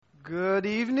Good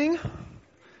evening.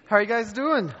 How are you guys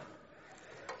doing?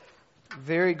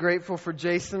 Very grateful for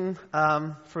Jason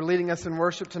for leading us in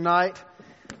worship tonight.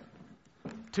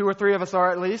 2 or 3 of us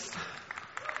are at least.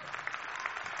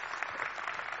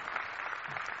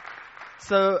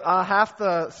 So half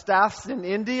the staff's in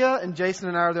India, and Jason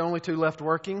and I are the only 2 left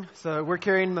working. So we're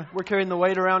carrying the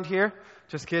weight around here.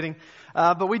 Just kidding.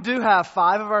 But we do have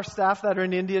 5 of our staff that are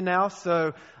in India now.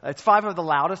 So it's 5 of the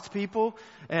loudest people,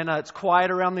 and it's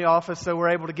quiet around the office. So we're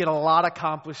able to get a lot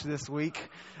accomplished this week,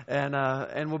 and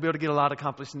we'll be able to get a lot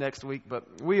accomplished next week.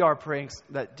 But we are praying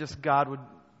that just God would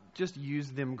just use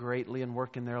them greatly and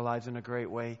work in their lives in a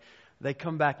great way. They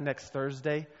come back next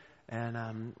Thursday.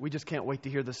 And we just can't wait to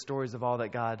hear the stories of all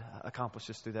that God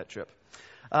accomplishes through that trip.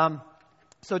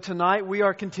 So tonight we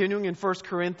are continuing in 1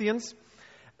 Corinthians.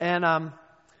 And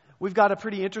we've got a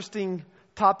pretty interesting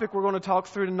topic we're going to talk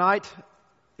through tonight.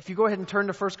 If you go ahead and turn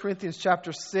to 1 Corinthians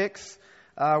chapter 6,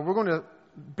 we're going to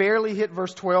barely hit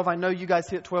verse 12. I know you guys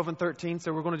hit 12 and 13,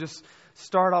 so we're going to just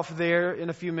start off there in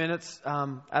a few minutes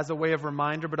as a way of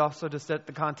reminder, but also to set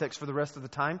the context for the rest of the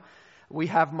time. We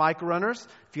have mic runners.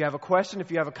 If you have a question,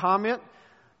 if you have a comment,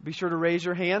 be sure to raise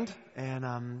your hand,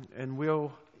 and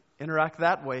we'll interact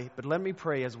that way. But let me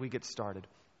pray as we get started.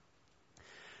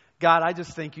 God, I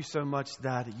just thank you so much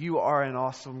that you are an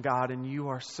awesome God, and you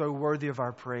are so worthy of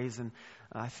our praise. And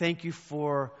I thank you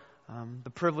for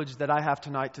the privilege that I have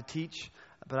tonight to teach.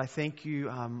 But I thank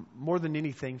you more than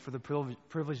anything for the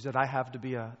privilege that I have to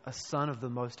be a son of the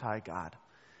Most High God.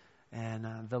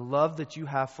 And the love that you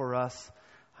have for us,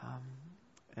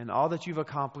 and all that you've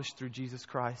accomplished through Jesus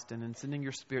Christ and in sending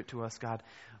your Spirit to us, God,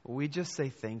 we just say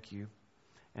thank you.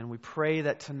 And we pray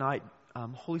that tonight,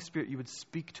 Holy Spirit, you would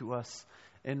speak to us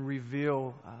and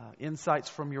reveal insights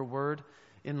from your word,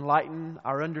 enlighten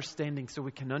our understanding so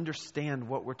we can understand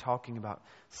what we're talking about.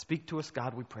 Speak to us,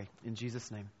 God, we pray. In Jesus'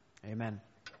 name, amen.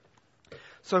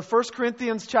 So 1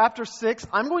 Corinthians chapter 6,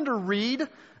 I'm going to read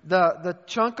the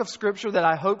chunk of Scripture that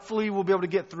I hopefully will be able to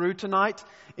get through tonight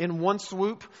in one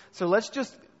swoop. So let's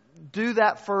just do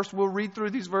that first. We'll read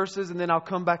through these verses, and then I'll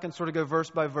come back and sort of go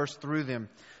verse by verse through them.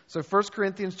 So 1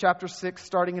 Corinthians chapter 6,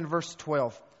 starting in verse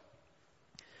 12.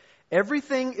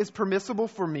 Everything is permissible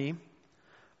for me,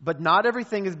 but not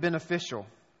everything is beneficial.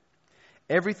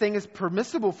 Everything is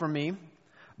permissible for me,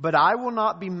 but I will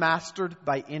not be mastered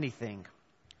by anything.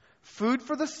 Food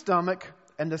for the stomach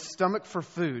and the stomach for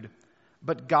food,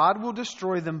 but God will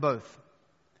destroy them both.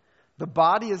 The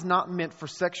body is not meant for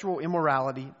sexual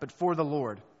immorality, but for the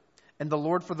Lord, and the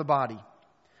Lord for the body.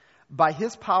 By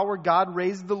His power God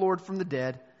raised the Lord from the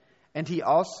dead, and He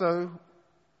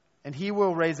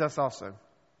will raise us also.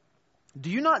 Do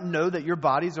you not know that your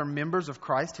bodies are members of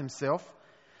Christ Himself?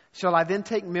 Shall I then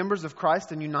take members of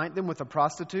Christ and unite them with a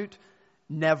prostitute?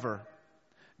 Never.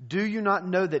 Do you not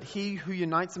know that he who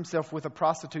unites himself with a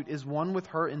prostitute is one with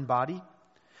her in body?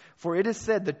 For it is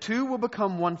said, the 2 will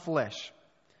become one flesh.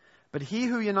 But he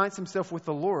who unites himself with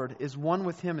the Lord is one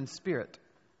with Him in spirit.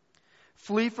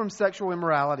 Flee from sexual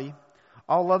immorality.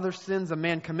 All other sins a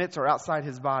man commits are outside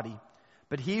his body.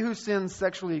 But he who sins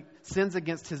sexually sins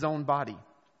against his own body.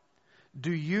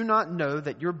 Do you not know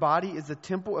that your body is a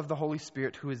temple of the Holy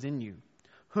Spirit who is in you,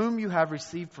 whom you have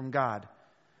received from God?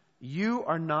 You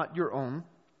are not your own.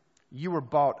 You were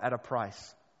bought at a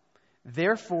price.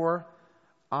 Therefore,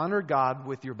 honor God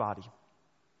with your body.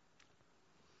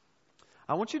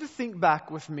 I want you to think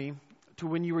back with me to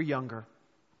when you were younger.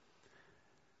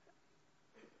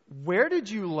 Where did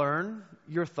you learn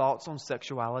your thoughts on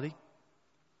sexuality?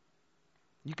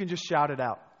 You can just shout it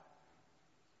out.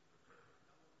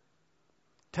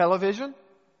 Television?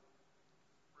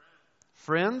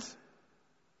 Friends?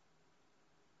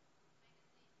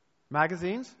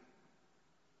 Magazines?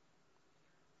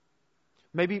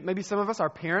 Maybe some of us, our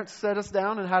parents set us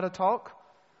down and had a talk.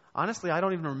 Honestly, I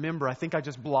don't even remember. I think I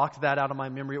just blocked that out of my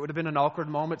memory. It would have been an awkward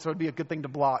moment, so it would be a good thing to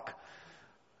block.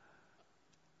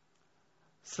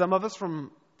 Some of us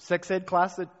from sex ed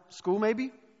class at school,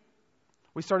 maybe.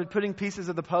 We started putting pieces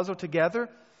of the puzzle together.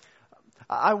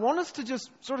 I want us to just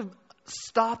sort of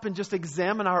stop and just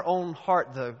examine our own heart,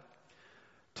 though.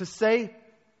 To say,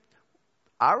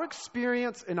 our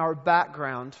experience and our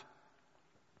background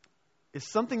is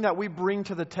something that we bring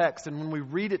to the text, and when we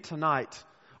read it tonight,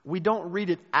 we don't read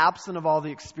it absent of all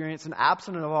the experience and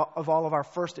absent of all of our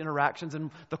first interactions and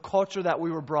the culture that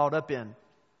we were brought up in.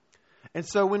 And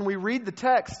so when we read the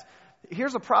text,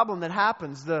 here's a problem that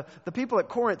happens. The people at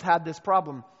Corinth had this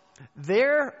problem.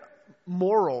 Their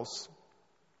morals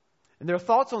and their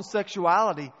thoughts on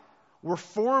sexuality were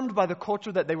formed by the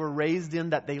culture that they were raised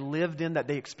in, that they lived in, that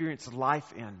they experienced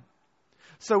life in.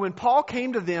 So when Paul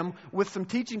came to them with some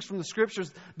teachings from the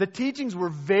Scriptures, the teachings were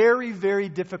very, very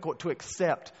difficult to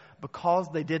accept because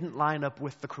they didn't line up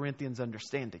with the Corinthians'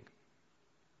 understanding.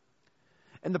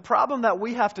 And the problem that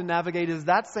we have to navigate is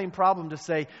that same problem to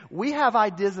say, we have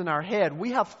ideas in our head,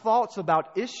 we have thoughts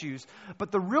about issues,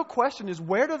 but the real question is,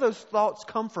 where do those thoughts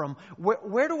come from?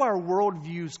 Where do our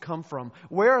worldviews come from?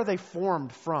 Where are they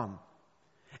formed from?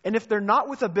 And if they're not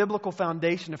with a biblical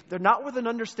foundation, if they're not with an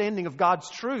understanding of God's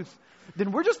truth,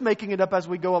 then we're just making it up as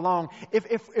we go along.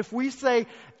 If we say,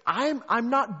 I'm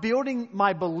not building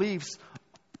my beliefs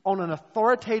on an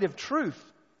authoritative truth,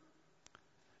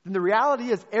 then the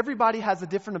reality is everybody has a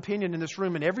different opinion in this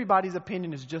room, and everybody's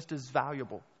opinion is just as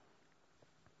valuable.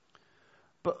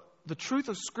 But the truth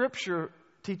of Scripture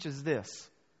teaches this.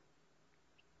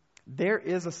 There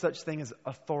is a such thing as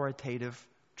authoritative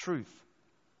truth.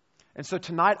 And so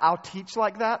tonight I'll teach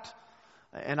like that,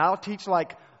 and I'll teach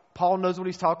like Paul knows what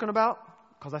he's talking about,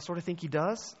 because I sort of think he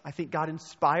does. I think God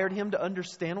inspired him to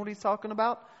understand what he's talking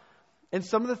about. And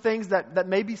some of the things that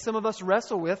maybe some of us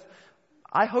wrestle with,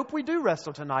 I hope we do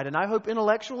wrestle tonight, and I hope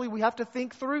intellectually we have to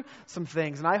think through some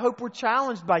things, and I hope we're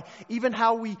challenged by even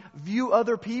how we view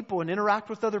other people and interact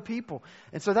with other people.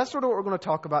 And so that's sort of what we're going to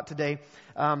talk about today.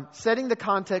 Setting the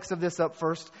context of this up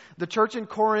first. The church in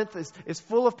Corinth is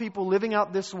full of people living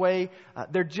out this way.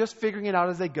 They're just figuring it out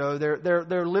as they go.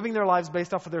 They're living their lives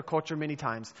based off of their culture many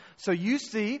times. So you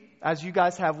see, as you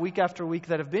guys have week after week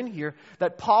that have been here,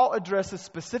 that Paul addresses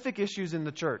specific issues in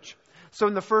the church. So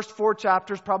in the first 4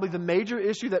 chapters, probably the major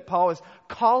issue that Paul is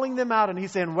calling them out, and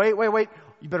he's saying, wait,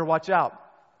 you better watch out.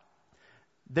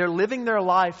 They're living their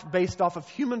life based off of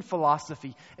human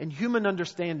philosophy and human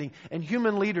understanding and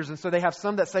human leaders. And so they have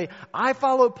some that say, I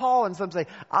follow Paul, and some say,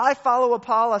 I follow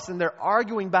Apollos, and they're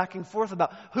arguing back and forth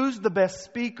about who's the best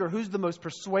speaker, who's the most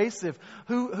persuasive,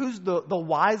 who's the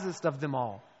wisest of them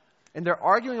all. And they're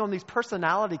arguing on these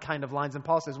personality kind of lines, and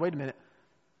Paul says, wait a minute.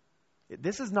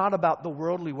 This is not about the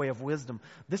worldly way of wisdom.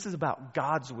 This is about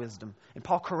God's wisdom. And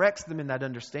Paul corrects them in that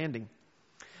understanding.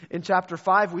 In chapter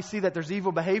 5, we see that there's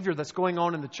evil behavior that's going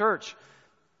on in the church,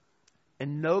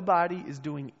 and nobody is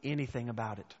doing anything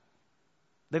about it.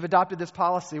 They've adopted this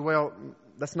policy, well,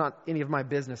 that's not any of my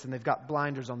business, and they've got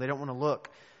blinders on. They don't want to look.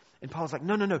 And Paul's like,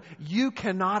 no. You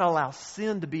cannot allow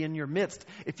sin to be in your midst.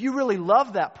 If you really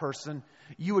love that person,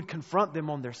 you would confront them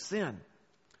on their sin.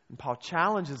 And Paul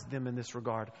challenges them in this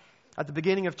regard. At the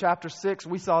beginning of chapter 6,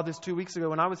 we saw this 2 weeks ago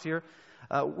when I was here.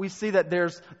 We see that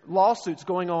there's lawsuits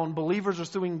going on. Believers are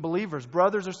suing believers.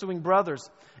 Brothers are suing brothers.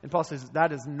 And Paul says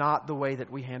that is not the way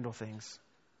that we handle things.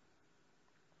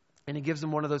 And he gives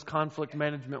them one of those conflict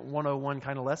management 101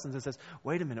 kind of lessons that says,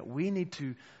 wait a minute, we need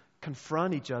to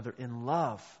confront each other in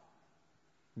love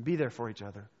and be there for each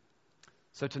other.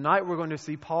 So tonight we're going to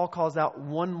see Paul calls out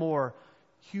one more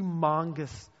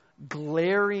humongous,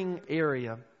 glaring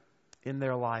area in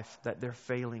their life that they're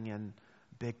failing in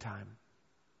big time.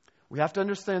 We have to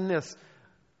understand this.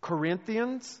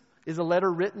 Corinthians is a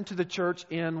letter written to the church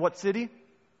in what city?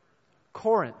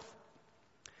 Corinth.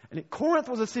 And Corinth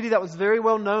was a city that was very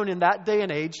well known in that day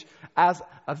and age as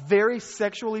a very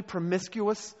sexually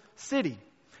promiscuous city.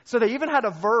 So they even had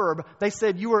a verb. They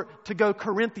said you were to go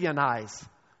Corinthianize.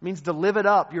 It means to live it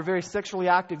up. You're very sexually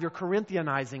active. You're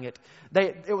Corinthianizing it.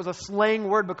 It was a slang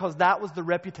word because that was the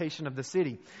reputation of the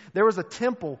city. There was a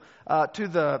temple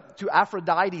to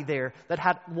Aphrodite there that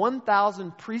had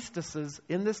 1,000 priestesses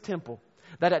in this temple.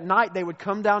 That at night they would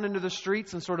come down into the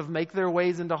streets and sort of make their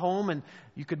ways into home, and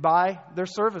you could buy their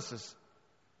services.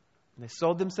 And they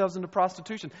sold themselves into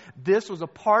prostitution. This was a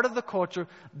part of the culture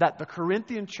that the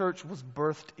Corinthian church was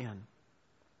birthed in.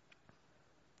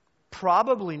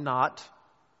 Probably not,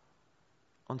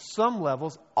 on some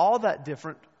levels, all that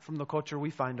different from the culture we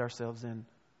find ourselves in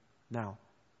now.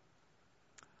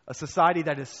 A society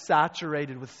that is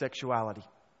saturated with sexuality.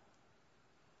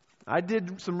 I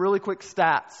did some really quick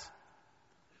stats,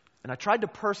 and I tried to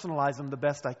personalize them the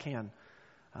best I can.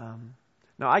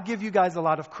 Now, I give you guys a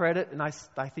lot of credit, and I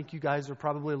think you guys are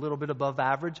probably a little bit above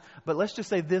average, but let's just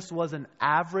say this was an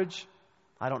average,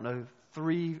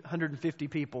 350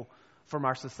 people from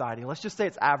our society. Let's just say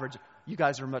it's average. You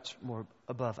guys are much more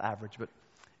above average, but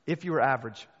if you were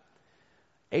average,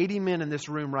 80 men in this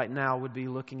room right now would be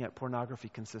looking at pornography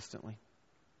consistently.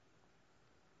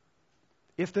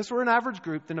 If this were an average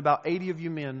group, then about 80 of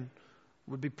you men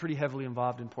would be pretty heavily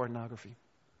involved in pornography.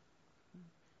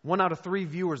 1 out of 3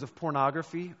 viewers of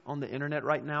pornography on the internet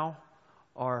right now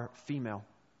are female.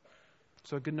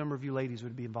 So a good number of you ladies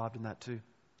would be involved in that too.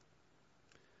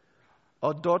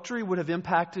 Adultery would have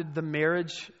impacted the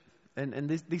marriage, and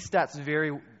these stats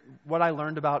vary. What I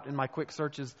learned about in my quick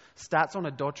searches, stats on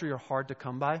adultery are hard to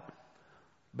come by.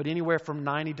 But anywhere from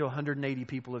 90 to 180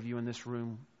 people of you in this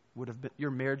room would have been,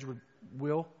 your marriage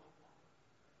will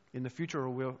in the future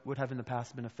or would have in the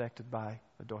past been affected by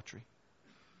adultery.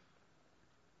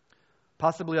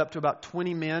 Possibly up to about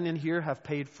 20 men in here have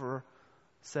paid for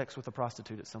sex with a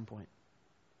prostitute at some point.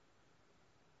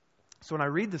 So when I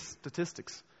read the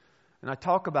statistics and I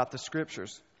talk about the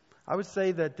scriptures, I would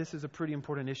say that this is a pretty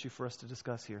important issue for us to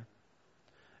discuss here.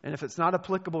 And if it's not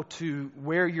applicable to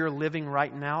where you're living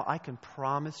right now, I can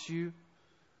promise you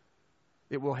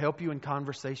it will help you in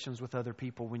conversations with other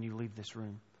people when you leave this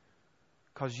room.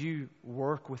 Because you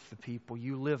work with the people,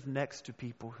 you live next to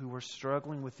people who are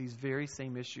struggling with these very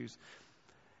same issues.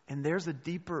 And there's a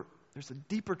deeper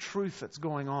truth that's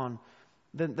going on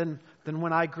than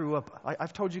when I grew up.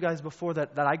 I've told you guys before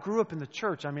that I grew up in the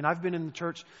church. I mean, I've been in the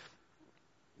church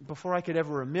before I could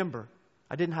ever remember.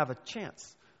 I didn't have a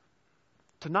chance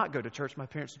to not go to church. My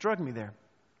parents drugged me there.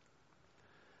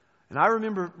 And I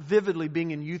remember vividly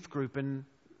being in youth group and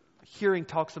hearing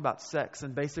talks about sex.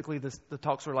 And basically the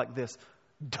talks were like this: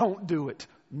 don't do it.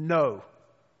 No.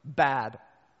 Bad.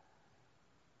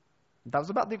 That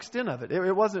was about the extent of it.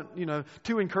 It wasn't,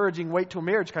 too encouraging, wait till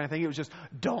marriage kind of thing. It was just,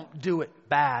 don't do it.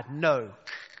 Bad. No.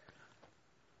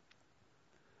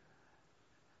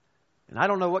 And I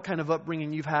don't know what kind of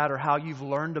upbringing you've had or how you've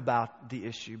learned about the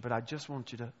issue, but I just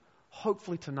want you to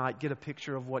hopefully tonight get a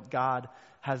picture of what God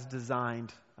has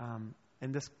designed.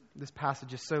 And this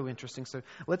passage is so interesting. So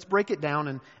let's break it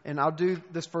down, and I'll do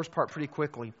this first part pretty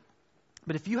quickly.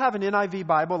 But if you have an NIV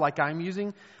Bible like I'm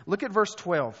using, look at verse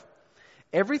 12.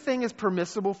 Everything is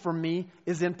permissible for me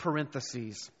is in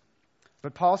parentheses.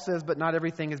 But Paul says, but not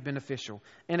everything is beneficial.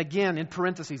 And again, in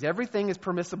parentheses, everything is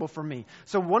permissible for me.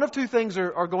 So one of two things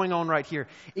are going on right here.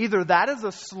 Either that is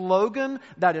a slogan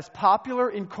that is popular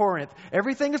in Corinth.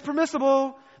 Everything is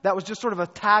permissible. That was just sort of a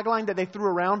tagline that they threw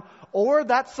around. Or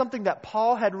that's something that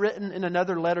Paul had written in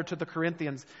another letter to the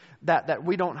Corinthians that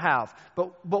we don't have.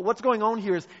 But what's going on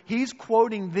here is he's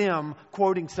quoting them,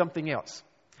 quoting something else.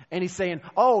 And he's saying,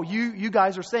 oh, you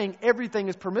guys are saying everything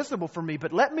is permissible for me.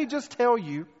 But let me just tell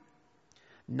you,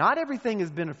 not everything is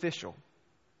beneficial.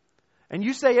 And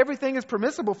you say everything is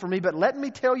permissible for me, but let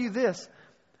me tell you this: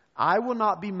 I will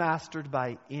not be mastered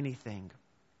by anything.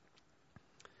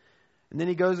 And then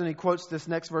he goes and he quotes this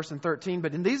next verse in 13.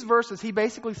 But in these verses, he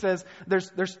basically says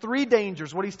there's three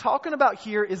dangers. What he's talking about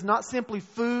here is not simply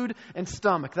food and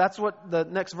stomach. That's what the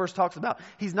next verse talks about.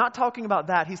 He's not talking about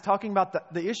that. He's talking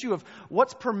about the issue of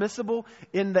what's permissible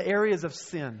in the areas of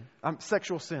sin,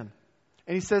 sexual sin.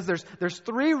 And he says there's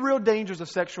three real dangers of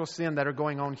sexual sin that are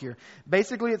going on here.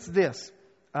 Basically, it's this.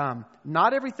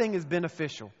 Not everything is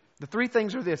beneficial. The three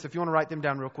things are this, if you want to write them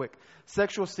down real quick.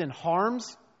 Sexual sin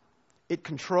harms, it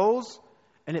controls,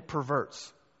 and it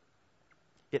perverts.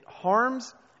 It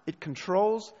harms, it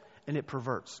controls, and it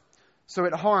perverts. So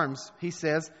it harms, he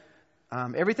says,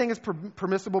 everything is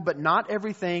permissible, but not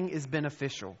everything is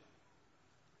beneficial.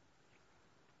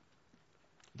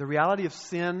 The reality of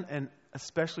sin, and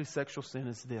especially sexual sin,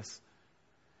 is this: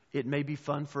 it may be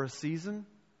fun for a season,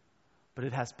 but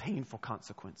it has painful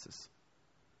consequences.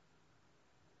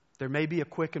 There may be a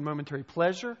quick and momentary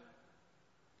pleasure,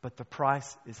 but the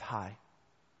price is high.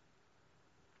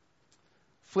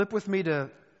 Flip with me to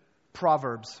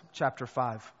Proverbs chapter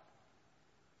 5.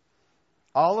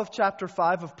 All of chapter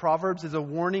 5 of Proverbs is a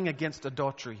warning against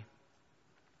adultery.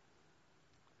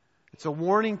 It's a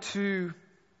warning to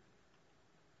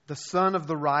the son of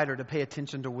the writer to pay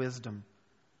attention to wisdom,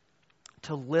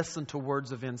 to listen to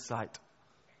words of insight.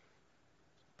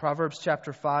 Proverbs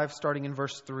chapter 5, starting in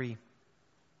verse 3.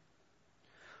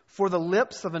 For the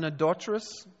lips of an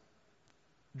adulteress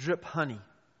drip honey,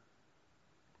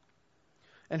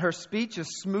 and her speech is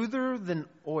smoother than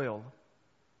oil.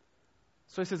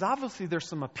 So he says, obviously there's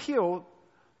some appeal.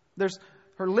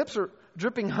 Her lips are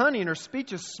dripping honey and her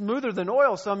speech is smoother than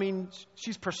oil. So,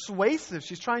 she's persuasive.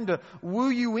 She's trying to woo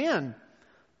you in.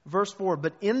 Verse 4,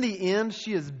 but in the end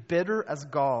she is bitter as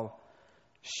gall,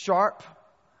 sharp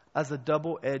as a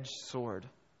double-edged sword.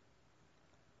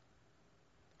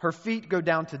 Her feet go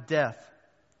down to death.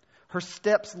 Her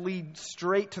steps lead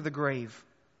straight to the grave.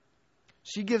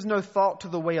 She gives no thought to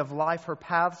the way of life. Her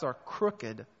paths are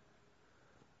crooked,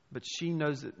 but she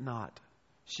knows it not.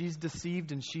 She's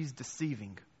deceived and she's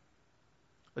deceiving.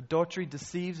 Adultery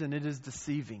deceives and it is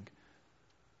deceiving.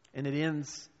 And it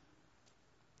ends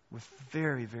with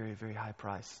very, very, very high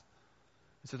price.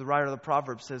 And so the writer of the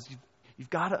Proverbs says,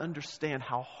 you've got to understand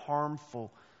how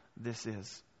harmful this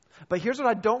is. But here's what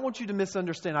I don't want you to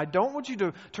misunderstand. I don't want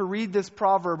you to read this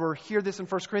proverb or hear this in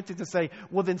 1 Corinthians and say,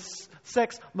 well, then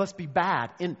sex must be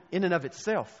bad in and of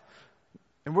itself.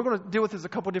 And we're going to deal with this a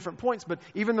couple different points, but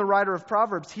even the writer of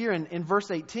Proverbs here in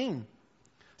verse 18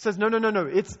 says, no.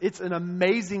 It's an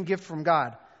amazing gift from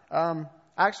God.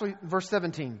 Actually, verse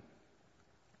 17. Well,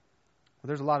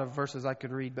 there's a lot of verses I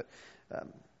could read, but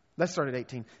let's start at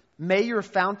 18. May your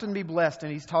fountain be blessed.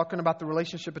 And he's talking about the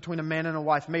relationship between a man and a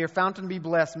wife. May your fountain be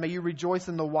blessed. May you rejoice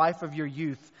in the wife of your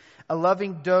youth. A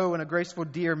loving doe and a graceful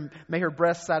deer. May her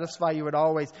breast satisfy you at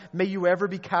always. May you ever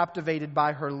be captivated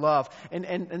by her love. And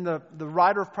the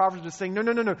writer of Proverbs is saying,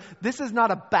 no. This is not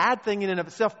a bad thing in and of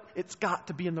itself. It's got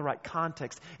to be in the right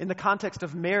context. In the context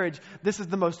of marriage, this is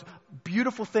the most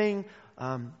beautiful thing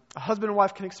a husband and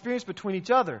wife can experience between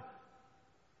each other.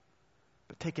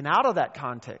 But taken out of that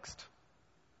context,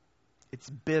 it's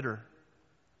bitter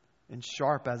and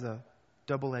sharp as a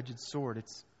double-edged sword.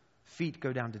 Its feet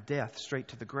go down to death, straight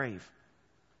to the grave.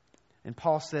 And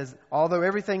Paul says, although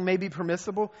everything may be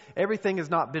permissible, everything is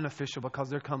not beneficial because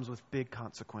there comes with big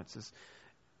consequences.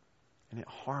 And it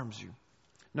harms you.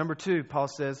 Number 2, Paul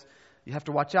says, you have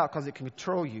to watch out because it can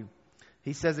control you.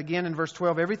 He says again in verse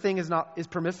 12, everything is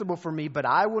permissible for me, but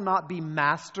I will not be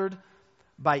mastered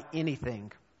by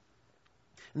anything.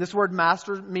 And this word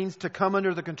master means to come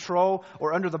under the control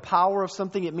or under the power of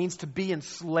something. It means to be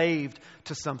enslaved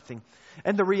to something.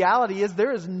 And the reality is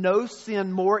there is no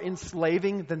sin more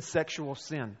enslaving than sexual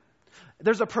sin.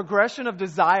 There's a progression of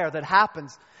desire that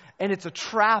happens, and it's a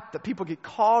trap that people get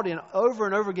caught in over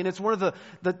and over again. It's one of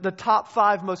the top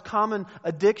 5 most common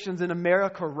addictions in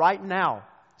America right now,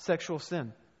 sexual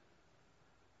sin.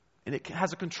 And it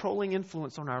has a controlling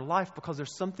influence on our life because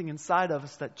there's something inside of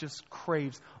us that just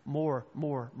craves more,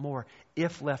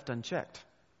 if left unchecked.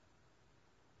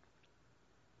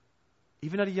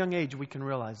 Even at a young age, we can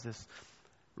realize this.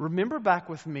 Remember back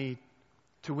with me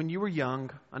to when you were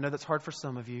young. I know that's hard for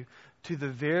some of you. To the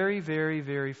very, very,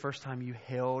 very first time you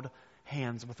held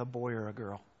hands with a boy or a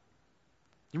girl.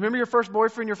 You remember your first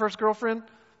boyfriend, your first girlfriend?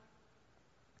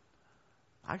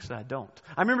 Actually, I don't.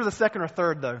 I remember the second or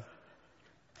third, though.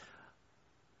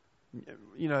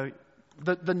 You know,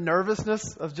 the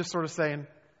nervousness of just sort of saying,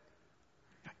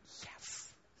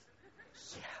 yes.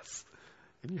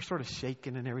 And you're sort of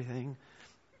shaking and everything.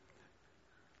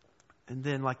 And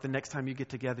then like the next time you get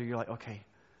together, you're like, okay,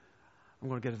 I'm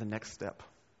going to go to the next step.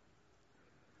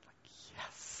 Like,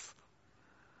 yes.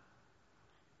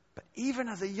 But even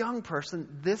as a young person,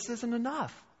 this isn't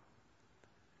enough.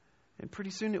 And pretty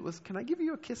soon it was, can I give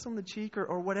you a kiss on the cheek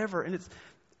or whatever? And it's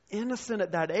innocent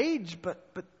at that age,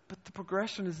 but the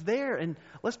progression is there. And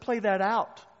let's play that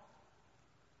out.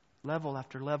 Level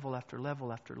after level after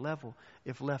level after level.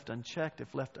 If left unchecked,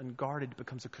 if left unguarded, it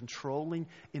becomes a controlling,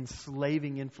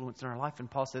 enslaving influence in our life.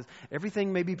 And Paul says,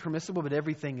 everything may be permissible, but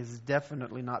everything is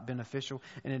definitely not beneficial.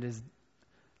 And it is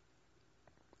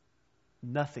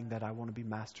nothing that I want to be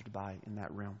mastered by in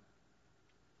that realm.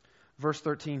 Verse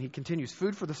 13, he continues,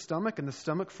 food for the stomach and the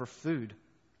stomach for food.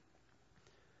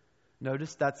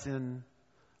 Notice that's in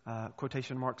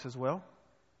quotation marks as well.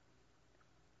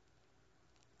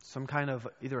 Some kind of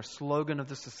either a slogan of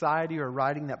the society or a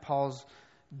writing that Paul's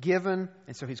given.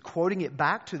 And so he's quoting it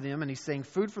back to them and he's saying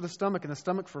food for the stomach and the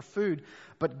stomach for food.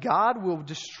 But God will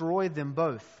destroy them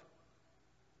both.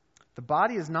 The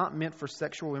body is not meant for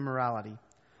sexual immorality,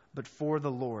 but for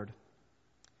the Lord.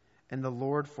 And the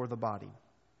Lord for the body.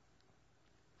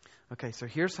 Okay, so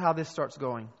here's how this starts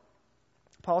going.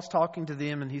 Paul's talking to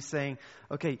them and he's saying,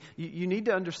 okay, you need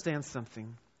to understand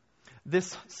something.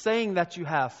 This saying that you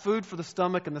have, food for the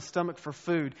stomach and the stomach for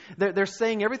food, they're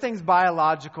saying everything's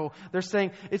biological. They're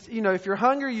saying, it's, if you're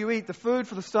hungry, you eat the food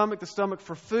for the stomach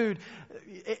for food.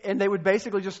 And they would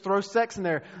basically just throw sex in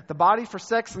there. The body for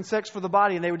sex and sex for the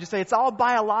body. And they would just say, it's all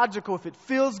biological. If it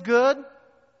feels good,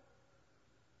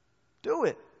 do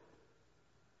it.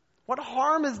 What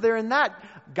harm is there in that?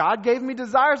 God gave me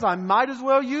desires. I might as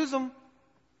well use them.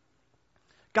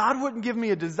 God wouldn't give me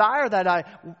a desire that I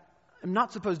am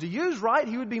not supposed to use, right?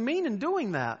 He would be mean in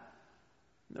doing that.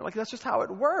 They're like, that's just how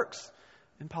it works.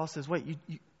 And Paul says, wait,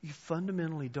 you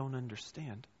fundamentally don't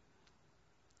understand.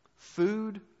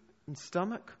 Food and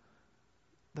stomach,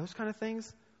 those kind of things,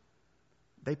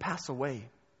 they pass away.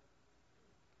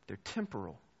 They're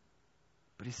temporal.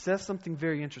 But he says something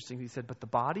very interesting. He said, but the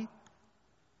body,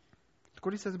 look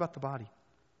what he says about the body.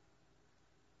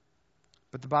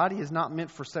 But the body is not meant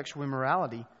for sexual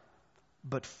immorality,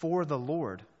 but for the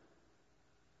Lord.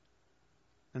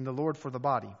 And the Lord for the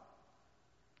body.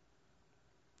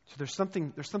 So there's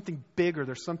something bigger,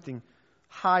 there's something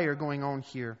higher going on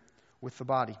here with the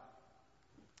body.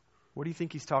 What do you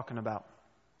think he's talking about?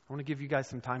 I want to give you guys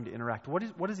some time to interact.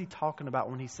 What is he talking about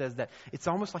when he says that? It's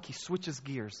almost like he switches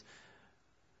gears.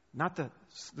 Not the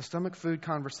stomach food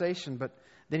conversation, but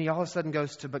then he all of a sudden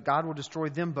goes to, but God will destroy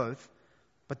them both.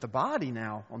 But the body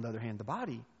now, on the other hand, the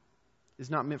body is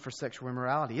not meant for sexual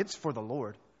immorality. It's for the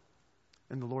Lord,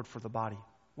 and the Lord for the body.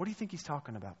 What do you think he's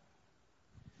talking about?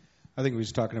 I think what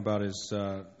he's talking about is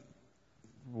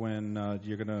when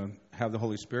you're going to have the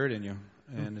Holy Spirit in you,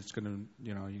 and it's going to,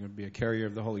 you're going to be a carrier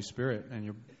of the Holy Spirit, and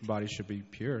your body should be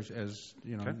pure, as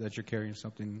that you're carrying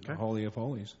something holy of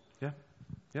holies. Yeah.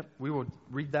 Yep. We will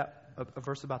read that a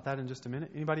verse about that in just a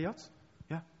minute. Anybody else?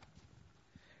 Yeah.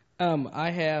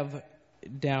 I have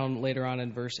down later on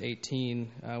in verse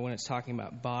 18 when it's talking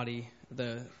about body.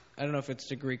 I don't know if it's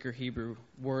the Greek or Hebrew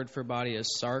word for body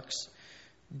is sarx.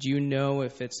 Do you know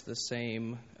if it's the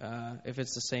same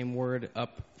word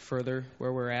up further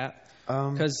where we're at?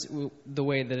 Because the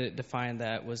way that it defined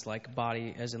that was like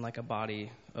body, as in like a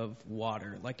body of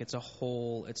water, like it's the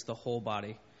whole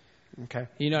body. Okay.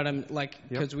 You know what I'm like?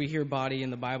 Because we hear body in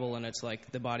the Bible, and it's like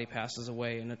the body passes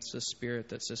away, and it's the spirit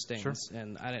that sustains. Sure.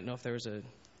 And I didn't know if there was a.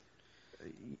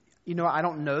 I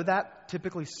don't know that.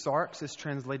 Typically, sarx is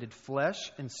translated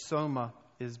flesh, and soma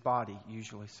is body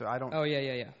usually. So I don't. Oh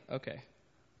yeah. Okay.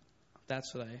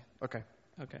 That's what I.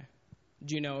 Okay.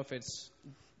 Do you know if it's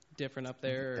different up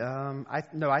there?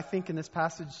 I think in this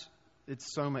passage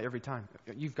it's soma every time.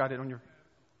 You've got it on your.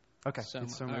 Okay. Soma.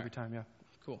 It's soma every time. Yeah.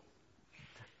 Cool.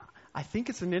 I think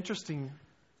it's an interesting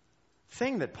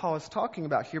thing that Paul is talking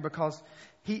about here, because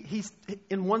he's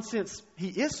in one sense he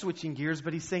is switching gears,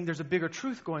 but he's saying there's a bigger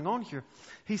truth going on here.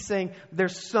 He's saying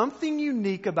there's something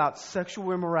unique about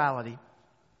sexual immorality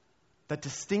that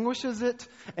distinguishes it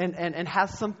and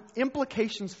has some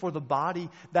implications for the body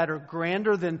that are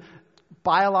grander than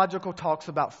biological talks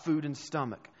about food and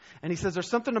stomach. And he says there's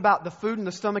something about the food and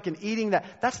the stomach and eating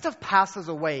that stuff passes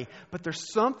away, but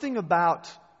there's something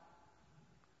about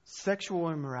sexual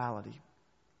immorality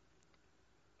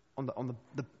on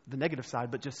the negative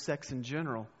side, but just sex in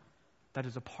general, that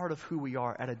is a part of who we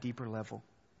are at a deeper level.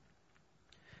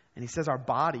 And he says our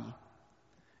body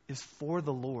is for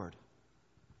the Lord.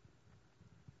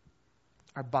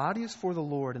 Our body is for the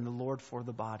Lord, and the Lord for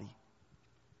the body.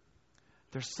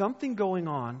 There's something going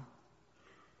on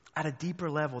at a deeper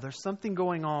level. There's something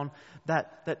going on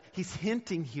that he's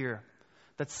hinting here,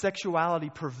 that sexuality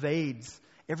pervades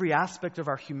every aspect of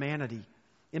our humanity,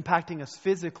 impacting us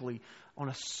physically, on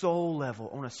a soul level,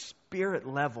 on a spirit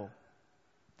level.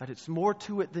 That it's more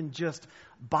to it than just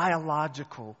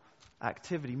biological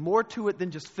activity, more to it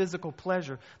than just physical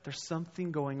pleasure. There's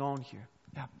something going on here.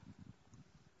 Yeah.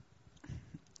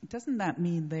 Doesn't that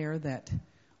mean there that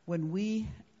when we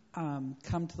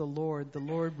come to the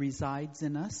Lord resides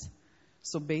in us?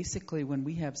 So basically, when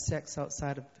we have sex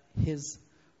outside of His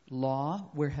law,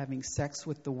 we're having sex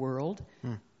with the world,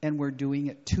 and we're doing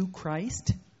it to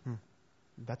Christ.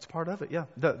 That's part of it, yeah.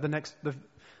 The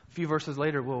few verses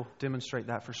later will demonstrate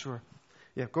that for sure.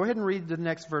 Yeah, go ahead and read the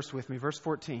next verse with me, verse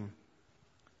 14.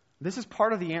 This is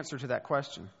part of the answer to that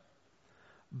question.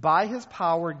 By His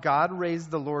power, God raised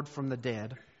the Lord from the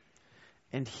dead,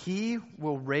 and He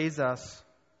will raise us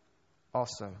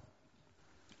also.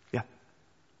 Yeah.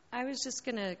 I was just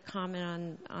going to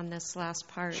comment on this last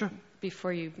part. Sure.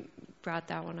 Before you brought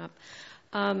that one up.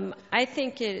 I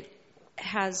think it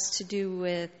has to do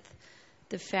with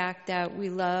the fact that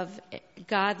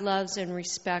God loves and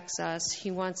respects us.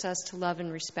 He wants us to love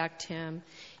and respect Him.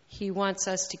 He wants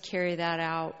us to carry that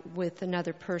out with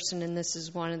another person, and this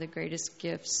is one of the greatest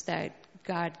gifts that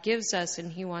God gives us,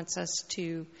 and He wants us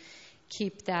to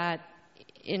keep that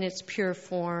in its pure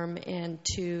form and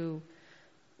to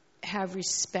have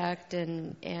respect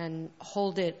and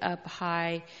hold it up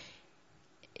high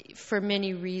for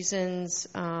many reasons,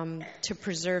 to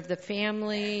preserve the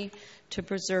family, to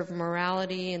preserve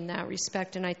morality in that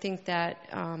respect. And I think that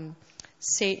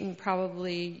Satan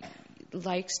probably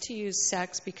likes to use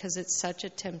sex because it's such a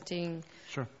tempting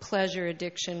pleasure,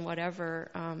 addiction, whatever,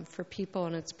 for people,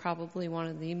 and it's probably one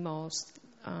of the most.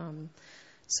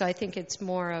 So I think it's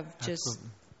more of just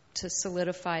to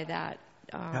solidify that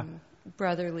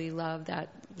brotherly love, that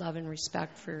love and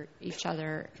respect for each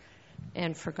other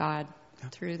and for God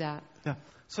through that. Yeah.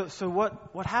 So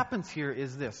what happens here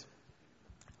is this.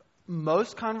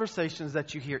 Most conversations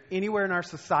that you hear anywhere in our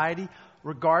society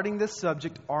regarding this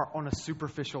subject are on a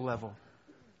superficial level.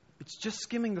 It's just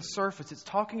skimming the surface. It's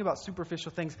talking about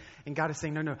superficial things. And God is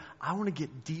saying, no, I want to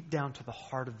get deep down to the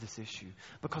heart of this issue.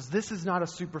 Because this is not a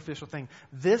superficial thing.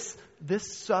 This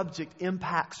subject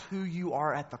impacts who you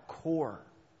are at the core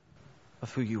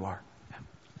of who you are.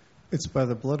 It's by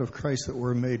the blood of Christ that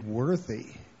we're made worthy.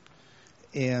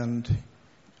 And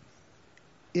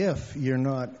if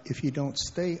you don't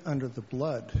stay under the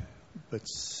blood, But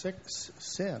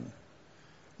sin,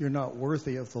 you're not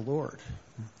worthy of the Lord.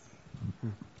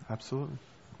 Absolutely.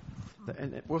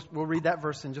 And we'll read that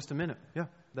verse in just a minute. Yeah,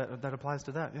 that applies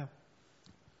to that. Yeah.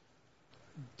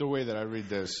 The way that I read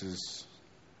this is,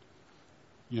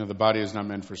 the body is not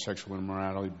meant for sexual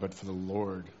immorality, but for the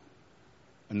Lord,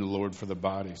 and the Lord for the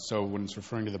body. So when it's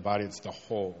referring to the body, it's the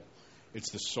whole.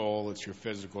 It's the soul, it's your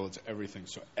physical, it's everything.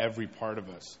 So every part of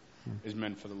us is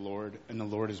meant for the Lord, and the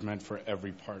Lord is meant for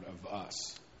every part of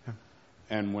us. Yeah.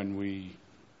 And when we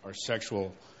are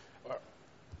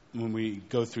when we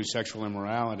go through sexual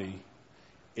immorality,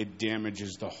 it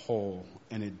damages the whole,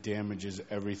 and it damages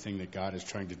everything that God is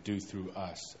trying to do through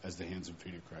us as the hands and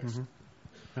feet of Christ. Mm-hmm.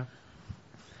 Yeah.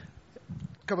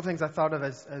 A couple things I thought of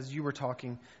as you were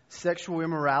talking. Sexual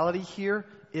immorality here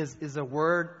is a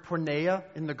word, porneia,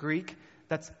 in the Greek.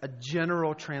 That's a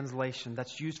general translation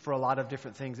that's used for a lot of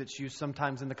different things. It's used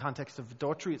sometimes in the context of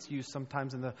adultery. It's used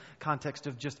sometimes in the context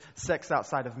of just sex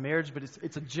outside of marriage. But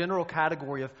it's a general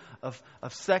category of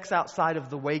sex outside of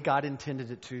the way God intended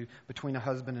it to between a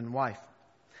husband and wife.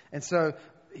 And so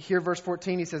here, verse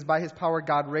 14, he says, "By His power,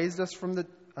 God raised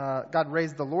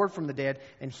the Lord from the dead,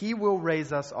 and He will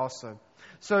raise us also."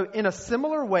 So in a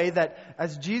similar way that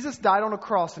as Jesus died on a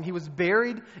cross and He was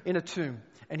buried in a tomb,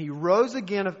 and He rose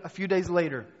again a few days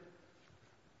later,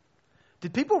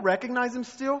 did people recognize Him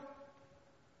still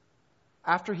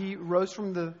after He rose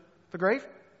from the grave?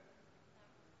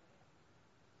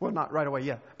 Well, not right away,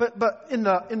 yeah. But in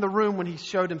the room when He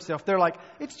showed Himself, they're like,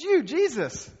 "It's you,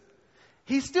 Jesus."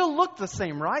 He still looked the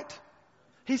same, right?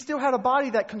 He still had a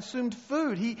body that consumed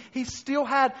food. He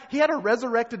had a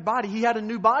resurrected body. He had a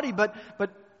new body, but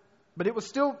it was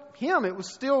still Him. It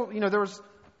was still, there was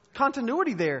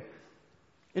continuity there.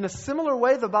 In a similar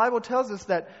way, the Bible tells us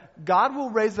that God will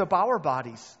raise up our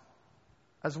bodies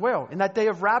as well. In that day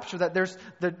of rapture, that there's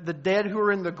the dead who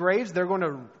are in the graves, they're going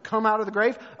to come out of the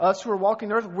grave. Us who are walking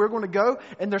the earth, we're going to go.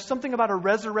 And there's something about a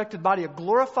resurrected body, a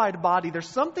glorified body. There's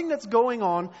something that's going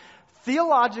on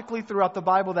theologically throughout the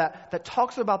Bible that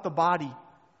talks about the body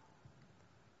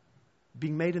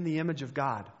being made in the image of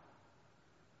God.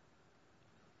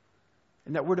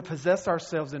 And that we're to possess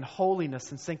ourselves in holiness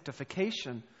and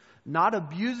sanctification, not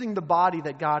abusing the body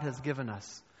that God has given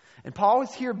us. And Paul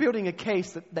is here building a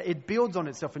case that it builds on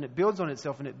itself, and it builds on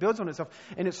itself, and it builds on itself.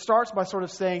 And it starts by sort of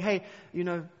saying, hey,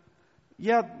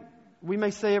 yeah, we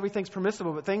may say everything's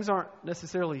permissible, but things aren't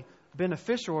necessarily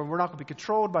beneficial, and we're not going to be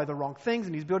controlled by the wrong things.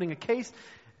 And he's building a case,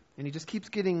 and he just keeps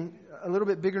getting a little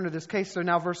bit bigger into this case. So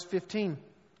now verse 15.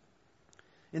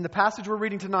 In the passage we're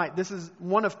reading tonight, this is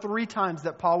one of 3 times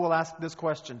that Paul will ask this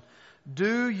question.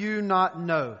 Do you not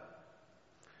know?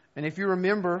 And if you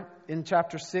remember, in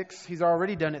chapter 6, he's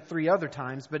already done it 3 other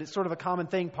times, but it's sort of a common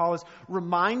thing. Paul is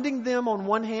reminding them on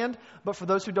one hand, but for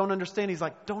those who don't understand, he's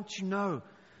like, don't you know?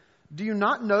 Do you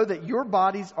not know that your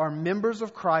bodies are members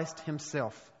of Christ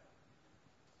Himself?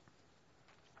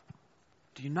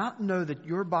 Do you not know that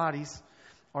your bodies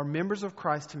are members of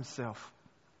Christ Himself?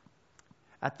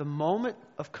 At the moment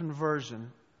of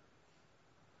conversion,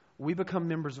 we become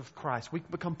members of Christ. We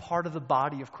become part of the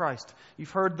body of Christ.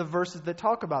 You've heard the verses that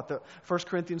talk about that. 1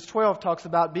 Corinthians 12 talks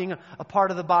about being a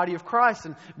part of the body of Christ,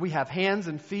 and we have hands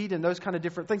and feet and those kind of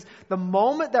different things. The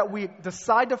moment that we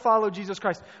decide to follow Jesus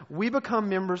Christ, we become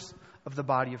members of the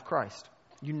body of Christ,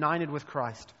 united with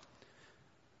Christ.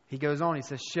 He goes on, he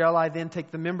says, shall I then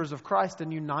take the members of Christ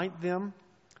and unite them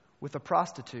with a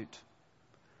prostitute?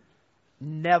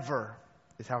 Never,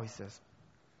 is how he says.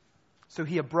 So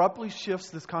he abruptly shifts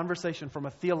this conversation from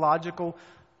a theological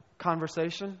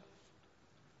conversation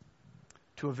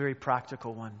to a very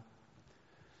practical one.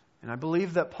 And I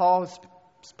believe that Paul is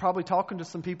probably talking to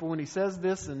some people when he says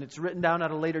this, and it's written down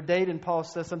at a later date, and Paul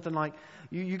says something like,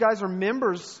 you guys are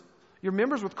members, you're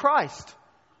members with Christ.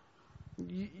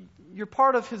 You're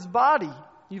part of His body.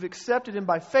 You've accepted Him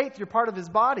by faith. You're part of His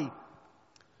body.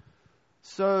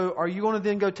 So are you going to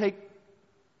then go take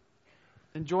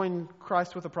and join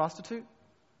Christ with a prostitute?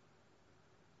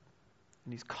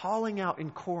 And he's calling out in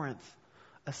Corinth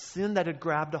a sin that had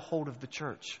grabbed a hold of the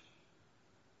church.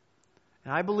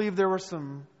 And I believe there were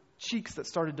some cheeks that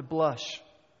started to blush,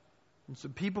 and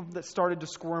some people that started to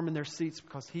squirm in their seats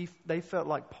because they felt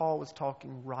like Paul was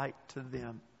talking right to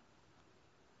them.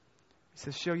 He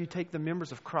says, shall you take the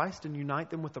members of Christ and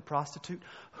unite them with a prostitute?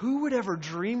 Who would ever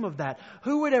dream of that?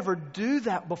 Who would ever do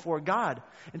that before God?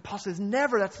 And Paul says,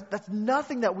 never. That's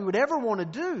nothing that we would ever want to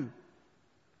do.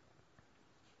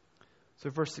 So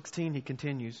verse 16, he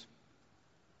continues.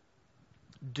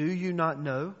 Do you not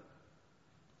know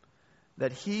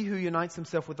that he who unites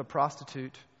himself with a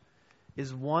prostitute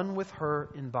is one with her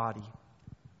in body?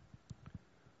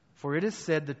 For it is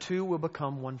said, the two will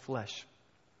become one flesh.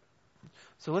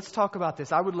 So let's talk about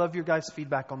this. I would love your guys'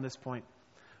 feedback on this point.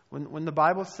 When the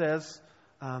Bible says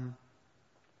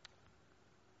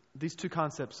these two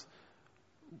concepts,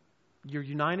 you're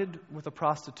united with a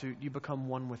prostitute, you become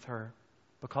one with her.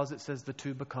 Because it says the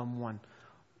two become one.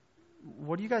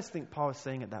 What do you guys think Paul is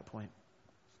saying at that point?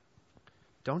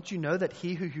 Don't you know that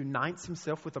he who unites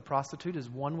himself with a prostitute is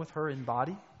one with her in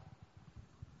body?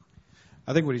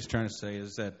 I think what he's trying to say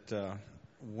is that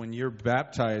when you're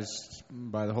baptized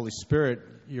by the Holy Spirit,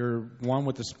 you're one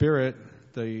with the Spirit,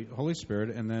 the Holy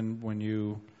Spirit, and then when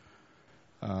you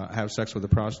have sex with a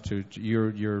prostitute,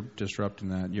 you're disrupting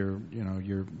that.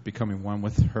 You're becoming one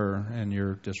with her, and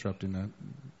you're disrupting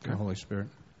the Holy Spirit.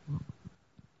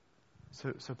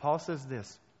 So Paul says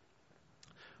this: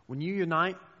 when you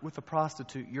unite with a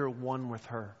prostitute, you're one with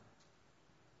her.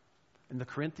 And the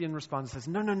Corinthian responds and says,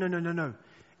 No.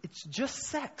 It's just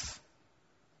sex.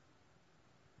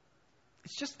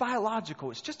 It's just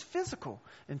biological. It's just physical.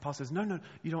 And Paul says, No,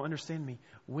 you don't understand me.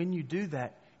 When you do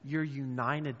that, you're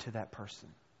united to that person.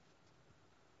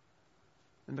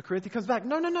 And the Corinthian comes back,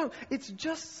 No. It's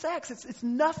just sex. It's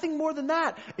nothing more than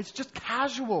that. It's just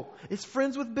casual. It's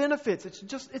friends with benefits.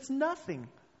 It's nothing.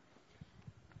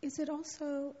 Is it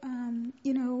also,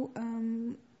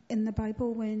 in the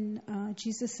Bible when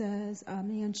Jesus says a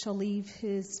man shall leave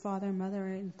his father and mother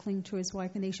and cling to his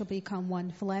wife and they shall become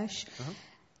one flesh,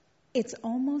 It's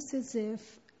almost as if,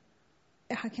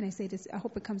 how can I say this? I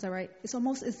hope it comes out right. It's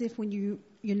almost as if when you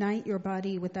unite your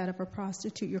body with that of a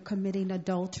prostitute, you're committing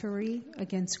adultery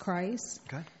against Christ.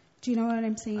 Okay. Do you know what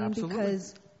I'm saying? Absolutely.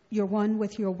 Because you're one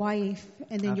with your wife,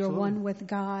 and then Absolutely. you're one with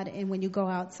God, and when you go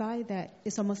outside that,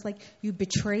 it's almost like you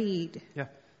betrayed. Yeah.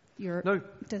 You're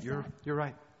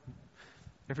right.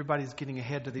 Everybody's getting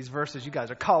ahead to these verses. You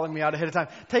guys are calling me out ahead of time.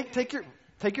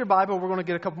 Take your Bible. We're going to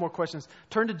get a couple more questions.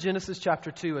 Turn to Genesis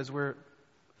chapter 2 as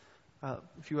a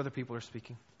few other people are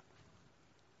speaking.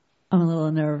 I'm a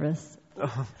little nervous.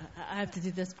 I have to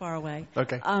do this far away.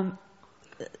 Okay.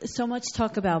 So much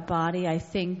talk about body. I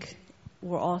think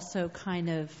we're also kind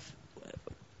of...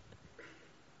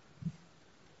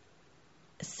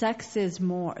 Sex is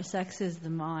more. Sex is the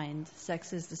mind.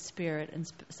 Sex is the spirit. And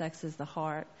sex is the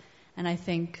heart. And I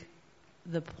think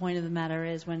the point of the matter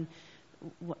is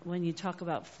when you talk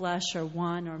about flesh or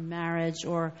one or marriage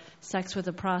or sex with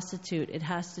a prostitute, it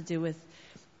has to do with,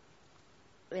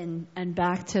 and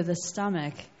back to the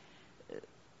stomach,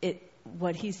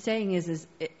 what he's saying is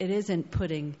it isn't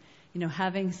putting,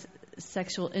 having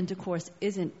sexual intercourse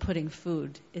isn't putting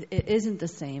food. It isn't the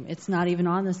same. It's not even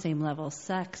on the same level.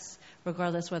 Sex,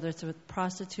 regardless whether it's with a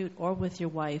prostitute or with your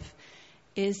wife,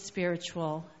 is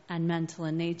spiritual and mental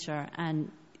in nature,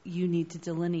 and you need to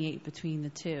delineate between the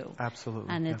two. Absolutely.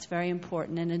 And it's very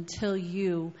important. And until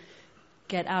you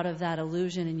get out of that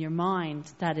illusion in your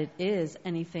mind that it is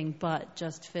anything but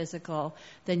just physical,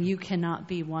 then you cannot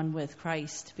be one with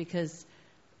Christ, because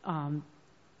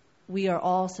we are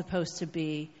all supposed to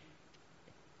be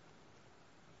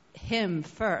Him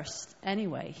first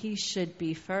anyway. He should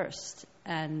be first.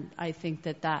 And I think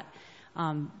that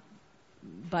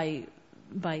by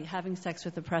having sex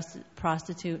with a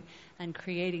prostitute and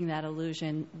creating that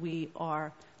illusion, we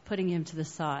are putting Him to the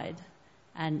side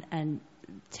and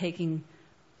taking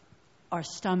our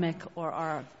stomach or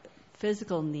our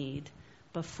physical need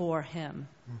before Him.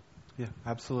 Yeah,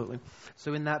 absolutely.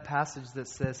 So in that passage that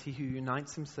says, he who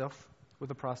unites himself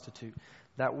with a prostitute,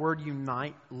 that word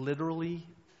unite literally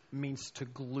means to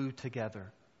glue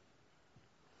together.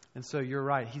 And so you're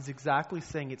right. He's exactly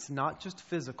saying it's not just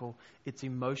physical, it's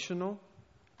emotional,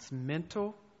 it's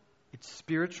mental, it's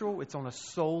spiritual, it's on a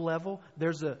soul level.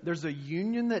 There's a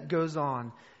union that goes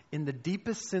on in the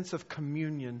deepest sense of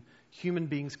communion human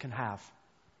beings can have.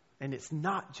 And it's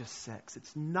not just sex.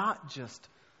 It's not just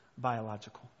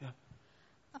biological.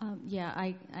 Yeah.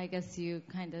 I guess you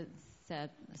kind of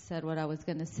said what I was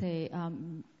going to say.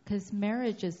 Because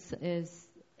marriage is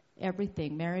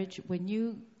everything. Marriage, when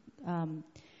you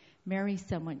marry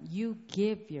someone, you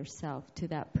give yourself to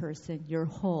that person, your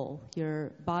whole,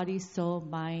 your body, soul,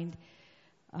 mind,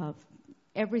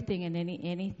 everything and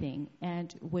anything.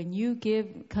 And when you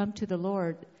come to the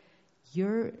Lord,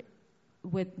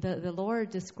 the Lord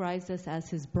describes us as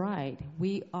His bride.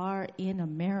 We are in a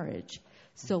marriage.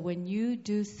 So when you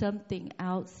do something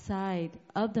outside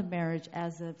of the marriage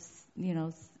as of,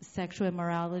 sexual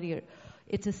immorality,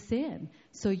 it's a sin.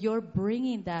 So you're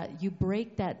bringing that, you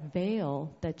break that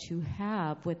veil that you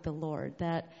have with the Lord,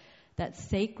 that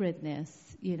sacredness,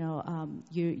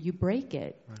 you break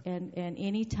it. Right. And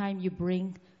anytime you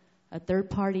bring a third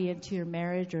party into your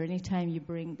marriage, or anytime you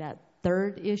bring that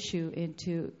third issue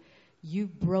into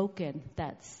you've broken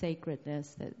that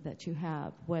sacredness that you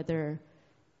have, whether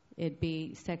it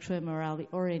be sexual immorality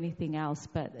or anything else.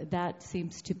 But that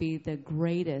seems to be the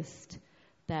greatest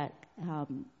that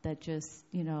just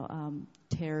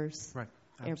tears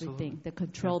everything, the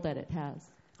control that it has.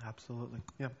 Absolutely.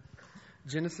 Yeah.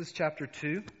 Genesis chapter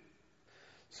 2.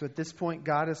 So at this point,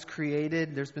 God has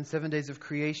created, there's been 7 days of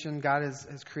creation. God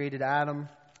has created Adam.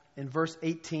 In verse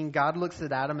 18, God looks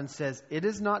at Adam and says, "It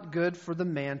is not good for the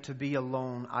man to be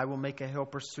alone. I will make a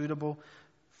helper suitable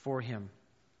for him."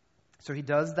 So he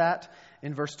does that.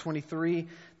 In verse 23,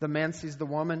 the man sees the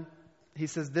woman. He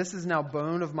says, "This is now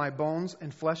bone of my bones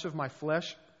and flesh of my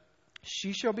flesh.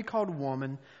 She shall be called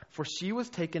woman, for she was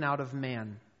taken out of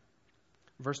man."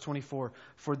 Verse 24,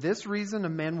 "For this reason a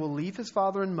man will leave his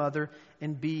father and mother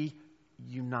and be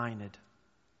united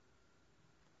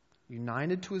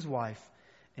to his wife,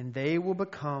 and they will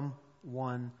become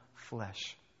one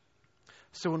flesh."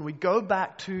 So when we go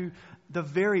back to the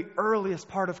very earliest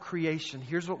part of creation,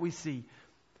 here's what we see.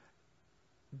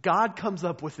 God comes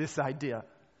up with this idea.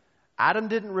 Adam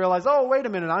didn't realize, oh, wait a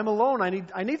minute, I'm alone.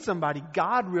 I need somebody.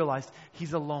 God realized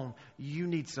he's alone. You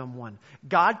need someone.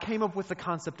 God came up with the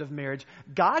concept of marriage.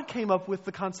 God came up with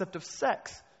the concept of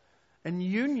sex and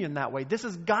union that way. This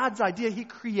is God's idea. He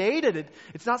created it.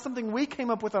 It's not something we came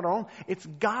up with on our own. It's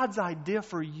God's idea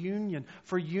for union,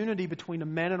 for unity between a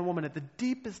man and a woman at the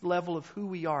deepest level of who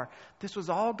we are. This was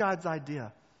all God's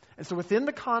idea. And so within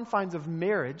the confines of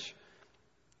marriage,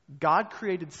 God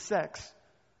created sex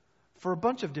for a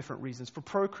bunch of different reasons. For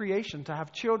procreation, to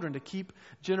have children, to keep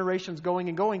generations going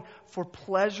and going. For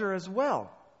pleasure as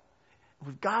well.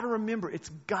 We've got to remember, it's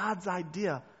God's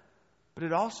idea. But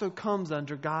it also comes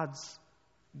under God's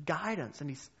guidance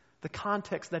and the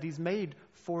context that He's made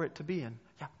for it to be in.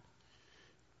 Yeah.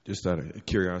 Just out of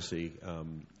curiosity,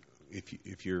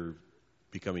 if you're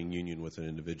becoming union with an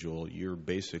individual, you're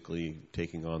basically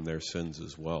taking on their sins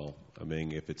as well. I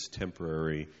mean, if it's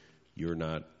temporary, you're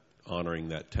not honoring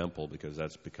that temple because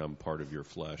that's become part of your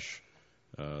flesh.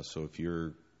 So if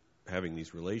you're having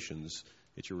these relations,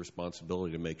 it's your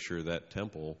responsibility to make sure that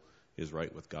temple is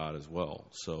right with God as well.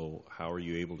 So how are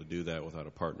you able to do that without a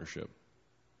partnership?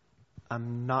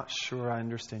 I'm not sure I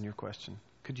understand your question.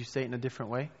 Could you say it in a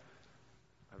different way?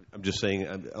 I'm just saying,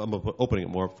 I'm opening it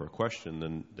more up for a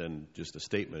question than just a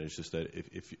statement. It's just that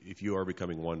if you are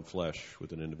becoming one flesh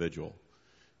with an individual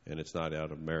and it's not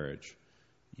out of marriage,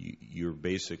 you're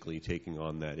basically taking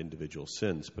on that individual's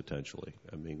sins potentially.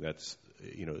 I mean, that's,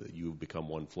 you become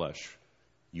one flesh.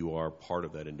 You are part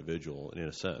of that individual in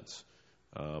a sense.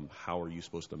 How are you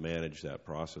supposed to manage that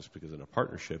process? Because in a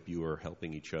partnership, you are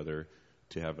helping each other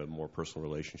to have a more personal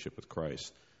relationship with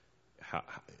Christ.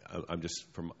 I'm just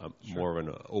more of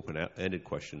an open-ended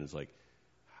question is like,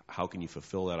 how can you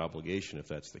fulfill that obligation if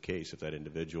that's the case? If that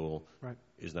individual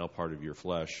is now part of your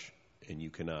flesh and you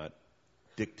cannot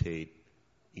dictate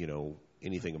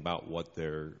anything about what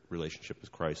their relationship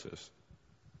with Christ is.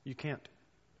 You can't.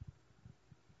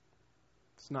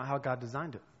 It's not how God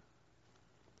designed it.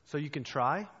 So you can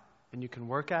try and you can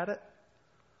work at it,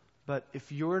 but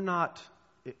if you're not,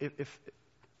 if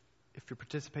you're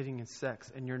participating in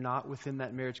sex and you're not within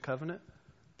that marriage covenant,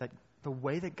 that the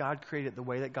way that God created it, the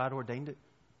way that God ordained it,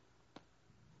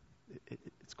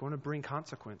 it's going to bring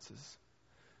consequences.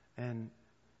 And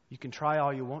you can try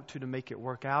all you want to make it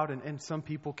work out. And some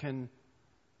people can,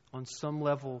 on some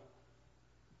level,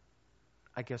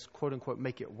 I guess, quote unquote,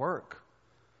 make it work.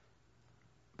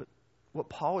 But what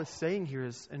Paul is saying here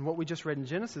is, and what we just read in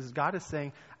Genesis, is God is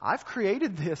saying, I've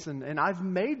created this and I've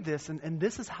made this and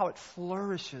this is how it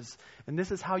flourishes. And this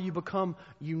is how you become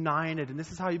united. And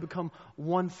this is how you become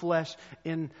one flesh.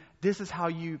 And this is how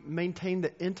you maintain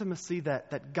the intimacy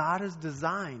that God has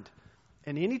designed.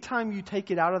 And anytime you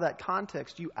take it out of that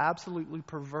context, you absolutely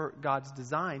pervert God's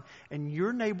design. And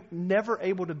you're never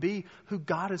able to be who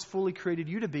God has fully created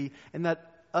you to be. And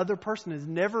that other person is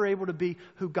never able to be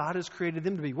who God has created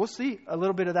them to be. We'll see a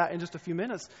little bit of that in just a few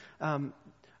minutes.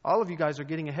 All of you guys are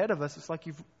getting ahead of us. It's like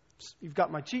you've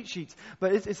got my cheat sheets.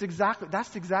 But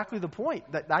that's exactly the point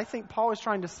that I think Paul is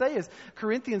trying to say is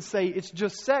Corinthians say it's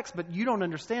just sex, but you don't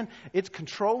understand. It's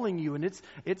controlling you and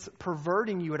it's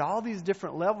perverting you at all these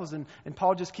different levels. And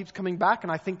Paul just keeps coming back.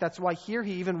 And I think that's why here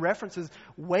he even references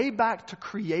way back to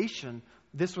creation.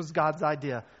 This was God's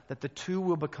idea, that the two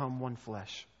will become one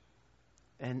flesh.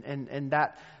 And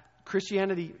that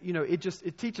Christianity,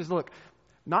 it teaches, look,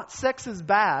 not sex is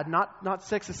bad, not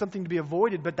sex is something to be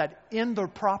avoided, but that in the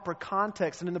proper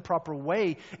context and in the proper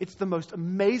way, it's the most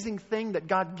amazing thing that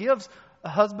God gives a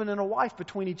husband and a wife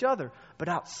between each other. But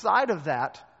outside of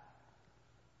that,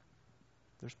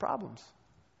 there's problems.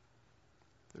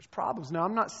 There's problems. Now,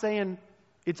 I'm not saying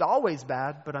it's always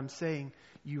bad, but I'm saying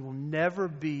you will never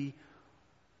be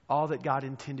all that God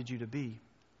intended you to be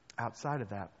outside of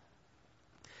that.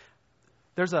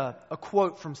 There's a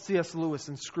quote from C.S. Lewis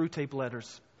in Screwtape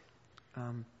Letters.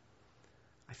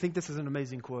 I think this is an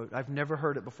amazing quote. I've never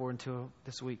heard it before until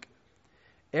this week.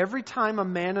 Every time a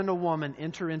man and a woman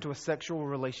enter into a sexual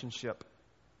relationship,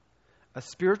 a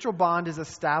spiritual bond is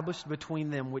established between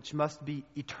them which must be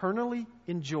eternally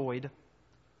enjoyed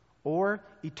or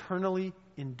eternally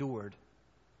endured.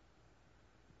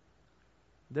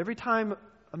 Every time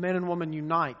a man and woman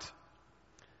unite,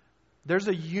 there's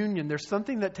a union, there's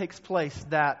something that takes place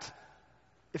that,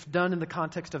 if done in the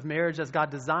context of marriage as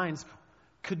God designs,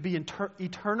 could be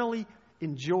eternally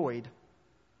enjoyed.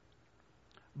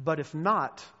 But if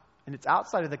not, and it's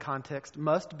outside of the context,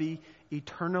 must be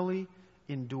eternally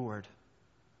endured.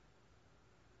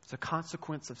 It's a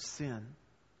consequence of sin.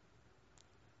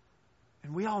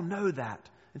 And we all know that.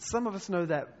 And some of us know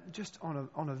that just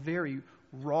on a very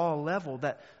raw level,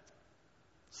 that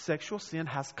sexual sin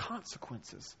has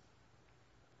consequences.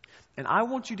 And I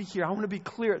want you to hear, I want to be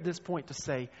clear at this point to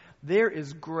say, there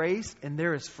is grace and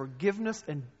there is forgiveness,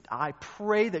 and I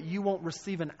pray that you won't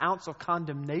receive an ounce of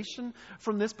condemnation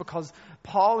from this, because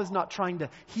Paul is not trying to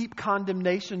heap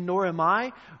condemnation, nor am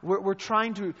I. We're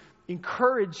trying to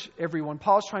encourage everyone.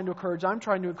 Paul's trying to encourage, I'm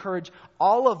trying to encourage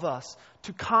all of us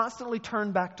to constantly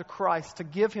turn back to Christ, to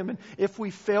give Him, and if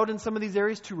we failed in some of these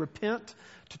areas, to repent,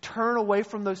 to turn away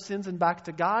from those sins and back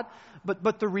to God.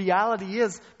 But the reality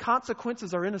is,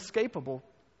 consequences are inescapable.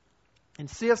 And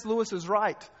C.S. Lewis is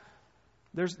right.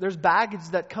 There's baggage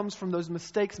that comes from those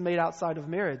mistakes made outside of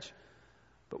marriage.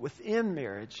 But within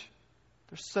marriage,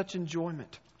 there's such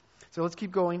enjoyment. So let's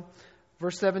keep going.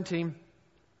 Verse 17.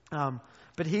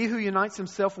 But he who unites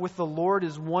himself with the Lord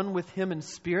is one with Him in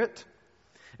spirit.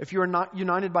 If you are not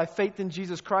united by faith in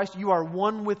Jesus Christ, you are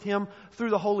one with Him through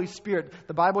the Holy Spirit.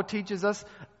 The Bible teaches us,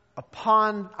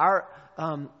 upon our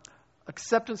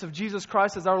acceptance of Jesus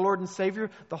Christ as our Lord and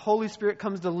Savior, the Holy Spirit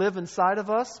comes to live inside of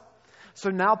us. So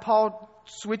now Paul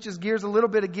switches gears a little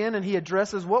bit again, and he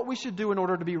addresses what we should do in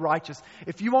order to be righteous.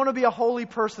 If you want to be a holy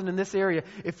person in this area,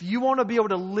 if you want to be able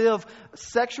to live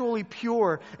sexually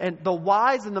pure, and the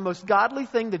wise and the most godly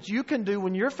thing that you can do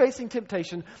when you're facing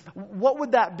temptation, what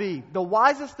would that be? The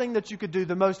wisest thing that you could do,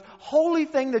 the most holy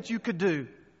thing that you could do?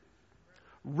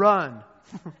 Run.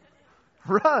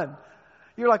 Run.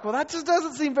 You're like, well, that just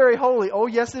doesn't seem very holy. Oh,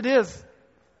 yes, it is.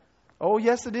 Oh,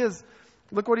 yes, it is.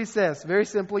 Look what he says, very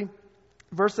simply.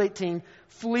 Verse 18,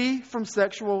 flee from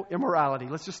sexual immorality.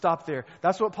 Let's just stop there.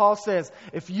 That's what Paul says.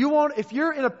 If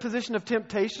you're in a position of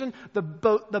temptation,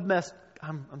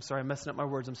 I'm sorry, I'm messing up my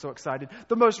words. I'm so excited.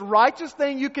 The most righteous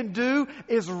thing you can do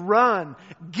is run.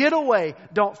 Get away.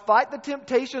 Don't fight the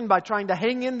temptation by trying to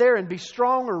hang in there and be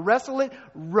strong or wrestle it.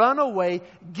 Run away.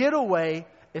 Get away.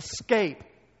 Escape.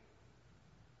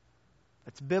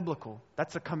 That's biblical.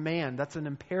 That's a command. That's an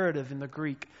imperative in the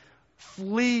Greek.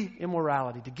 Flee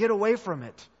immorality, to get away from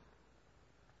it.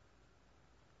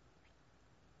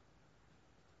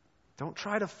 Don't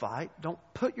try to fight. Don't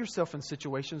put yourself in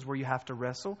situations where you have to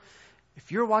wrestle.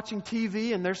 If you're watching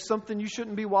TV and there's something you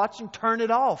shouldn't be watching, turn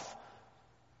it off.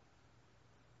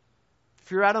 If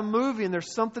you're at a movie and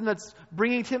there's something that's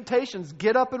bringing temptations,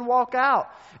 get up and walk out.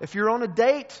 If you're on a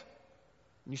date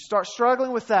and you start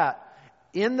struggling with that,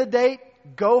 in the date,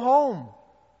 go home.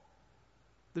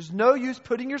 There's no use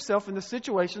putting yourself in the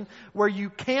situation where you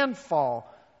can fall.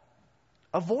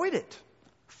 Avoid it.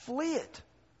 Flee it.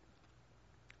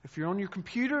 If you're on your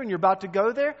computer and you're about to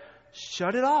go there,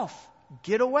 shut it off.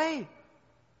 Get away.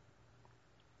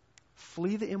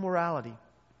 Flee the immorality.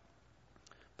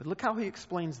 But look how he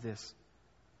explains this.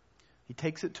 He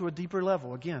takes it to a deeper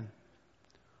level again.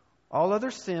 All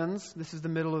other sins, this is the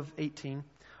middle of 18,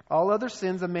 all other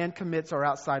sins a man commits are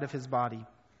outside of his body.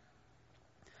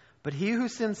 But he who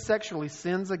sins sexually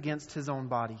sins against his own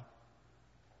body.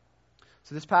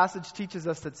 So this passage teaches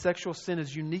us that sexual sin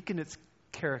is unique in its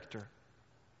character.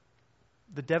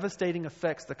 The devastating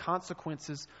effects, the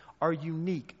consequences are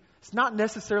unique. It's not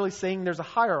necessarily saying there's a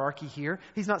hierarchy here.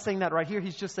 He's not saying that right here.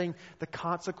 He's just saying the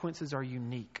consequences are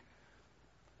unique.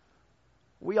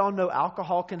 We all know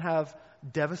alcohol can have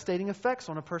devastating effects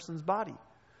on a person's body.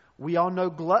 We all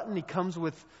know gluttony comes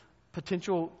with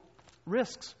potential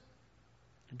risks.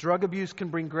 Drug abuse can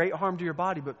bring great harm to your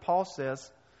body, but Paul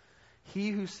says,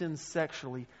 he who sins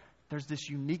sexually, there's this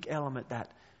unique element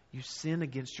that you sin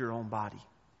against your own body.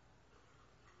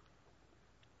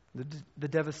 The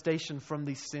devastation from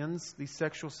these sins, these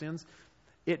sexual sins,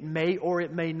 it may or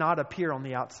it may not appear on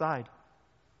the outside.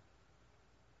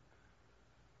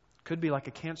 Could be like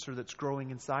a cancer that's growing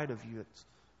inside of you. It's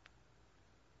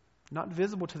Not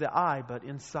visible to the eye, but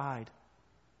inside.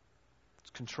 It's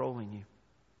controlling you.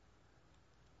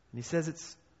 And he says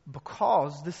it's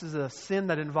because this is a sin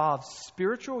that involves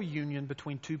spiritual union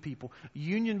between two people.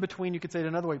 Union between, you could say it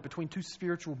another way, between two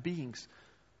spiritual beings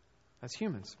as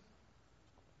humans.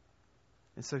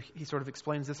 And so he sort of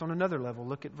explains this on another level.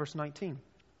 Look at verse 19.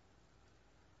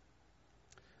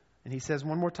 And he says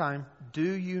one more time, do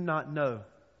you not know?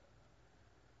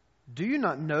 Do you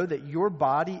not know that your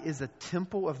body is a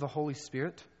temple of the Holy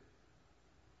Spirit?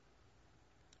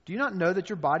 Do you not know that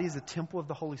your body is a temple of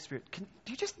the Holy Spirit?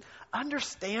 Do you just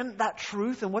understand that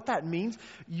truth and what that means?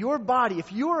 Your body,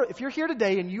 if you're here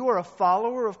today and you are a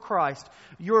follower of Christ,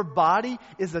 your body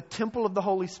is a temple of the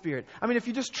Holy Spirit. I mean, if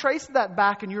you just trace that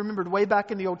back and you remembered way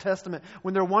back in the Old Testament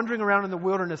when they're wandering around in the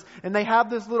wilderness and they have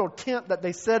this little tent that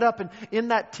they set up, and in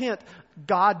that tent,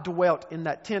 God dwelt in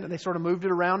that tent, and they sort of moved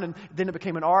it around, and then it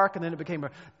became an ark, and then it became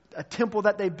a temple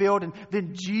that they built, and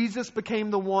then Jesus became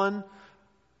the one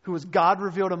who was God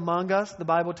revealed among us. The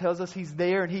Bible tells us He's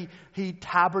there and He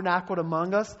tabernacled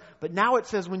among us. But now it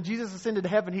says when Jesus ascended to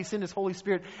heaven, He sent His Holy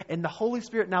Spirit, and the Holy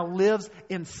Spirit now lives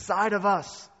inside of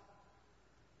us.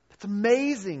 That's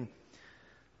amazing.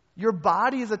 Your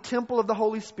body is a temple of the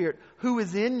Holy Spirit who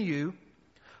is in you,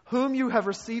 whom you have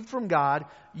received from God.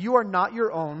 You are not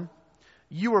your own.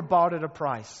 You were bought at a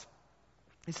price.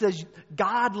 He says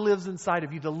God lives inside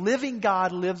of you. The living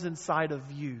God lives inside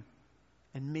of you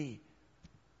and me.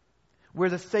 We're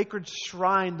the sacred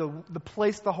shrine, the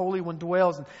place the Holy One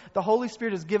dwells. And the Holy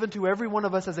Spirit is given to every one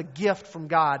of us as a gift from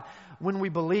God when we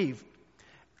believe.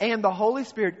 And the Holy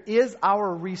Spirit is our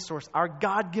resource, our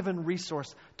God-given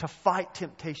resource to fight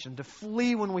temptation, to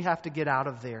flee when we have to get out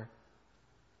of there,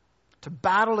 to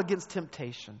battle against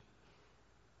temptation.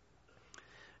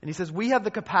 And he says we have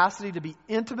the capacity to be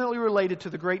intimately related to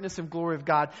the greatness and glory of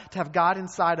God, to have God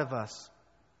inside of us.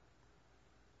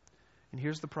 And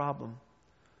here's the problem.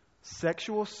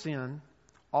 Sexual sin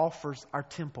offers our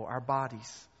temple, our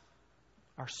bodies,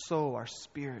 our soul, our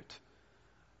spirit,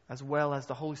 as well as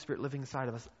the Holy Spirit living inside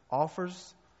of us,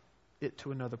 offers it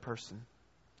to another person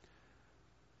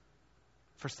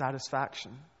for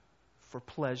satisfaction, for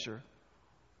pleasure.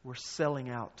 We're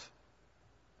selling out.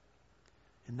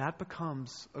 And that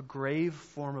becomes a grave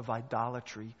form of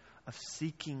idolatry, of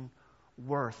seeking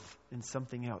worth in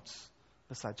something else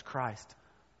besides Christ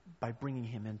by bringing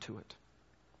Him into it.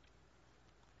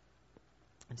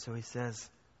 And so he says,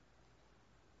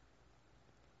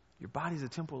 your body is a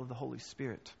temple of the Holy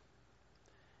Spirit.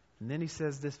 And then he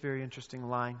says this very interesting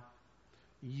line,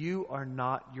 you are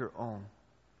not your own.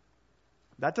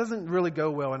 That doesn't really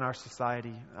go well in our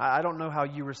society. I don't know how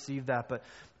you receive that,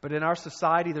 but in our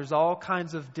society, there's all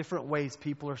kinds of different ways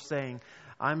people are saying,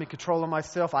 I'm in control of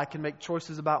myself. I can make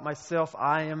choices about myself.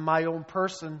 I am my own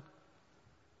person.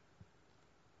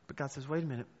 But God says, wait a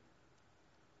minute.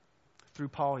 Through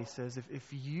Paul, he says,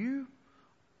 if you're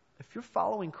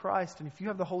following Christ and if you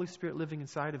have the Holy Spirit living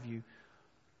inside of you,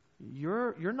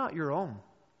 you're not your own.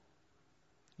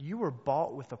 You were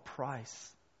bought with a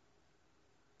price.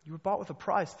 You were bought with a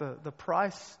price. The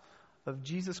price of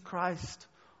Jesus Christ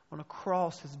on a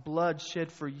cross, His blood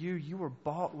shed for you. You were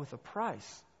bought with a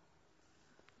price.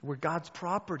 We're God's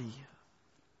property.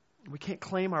 We can't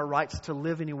claim our rights to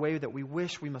live any way that we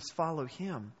wish. We must follow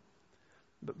Him.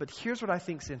 But here's what I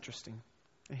think is interesting.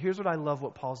 And here's what I love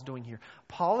what Paul's doing here.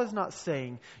 Paul is not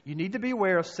saying you need to be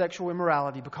aware of sexual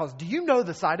immorality because do you know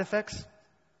the side effects?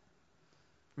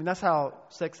 I mean, that's how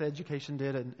sex education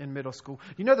did in middle school.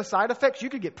 You know the side effects? You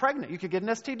could get pregnant. You could get an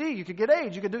STD. You could get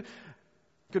AIDS. You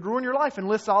could ruin your life and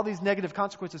list all these negative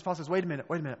consequences. Paul says, wait a minute.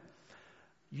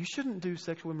 You shouldn't do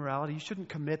sexual immorality. You shouldn't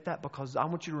commit that because I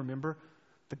want you to remember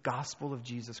the gospel of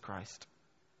Jesus Christ.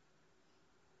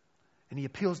 And he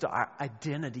appeals to our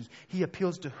identity. He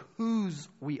appeals to whose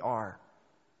we are,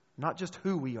 not just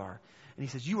who we are. And he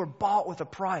says, you are bought with a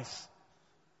price.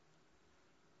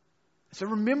 So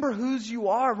remember whose you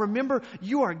are. Remember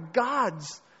you are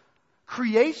God's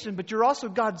creation, but you're also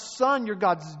God's son. You're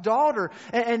God's daughter.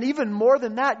 And even more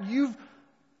than that, you've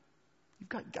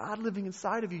got God living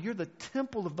inside of you. You're the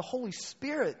temple of the Holy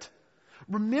Spirit.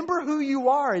 Remember who you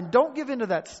are and don't give into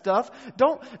that stuff.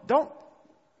 Don't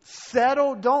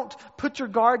settle. Don't put your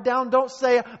guard down. Don't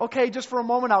say, okay, just for a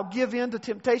moment, I'll give in to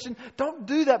temptation. Don't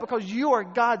do that because you are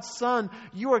God's son.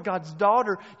 You are God's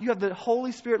daughter. You have the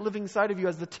Holy Spirit living inside of you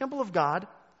as the temple of God.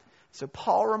 So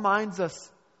Paul reminds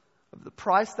us of the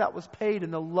price that was paid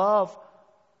and the love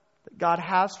that God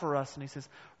has for us. And he says,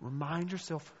 remind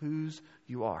yourself whose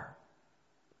you are.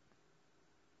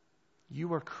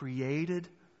 You are created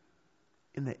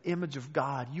in the image of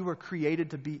God. You are created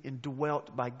to be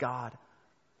indwelt by God.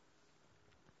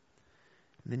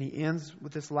 And then he ends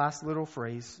with this last little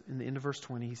phrase in the end of verse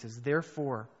 20. He says,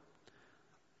 therefore,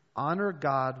 honor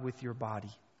God with your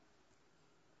body.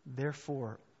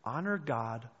 Therefore, honor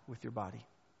God with your body.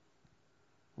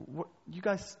 You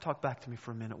guys talk back to me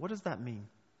for a minute. What does that mean?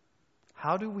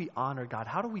 How do we honor God?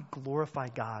 How do we glorify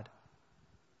God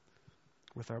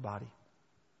with our body?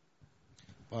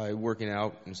 By working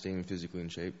out and staying physically in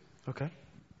shape. Okay.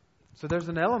 So there's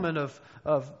an element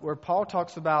of where Paul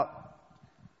talks about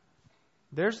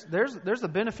there's a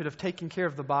benefit of taking care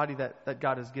of the body that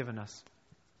God has given us.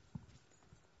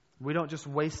 We don't just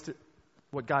waste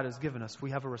what God has given us.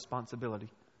 We have a responsibility.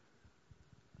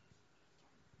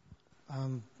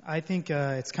 I think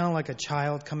it's kind of like a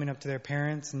child coming up to their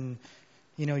parents and,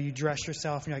 you dress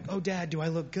yourself and you're like, oh, Dad, do I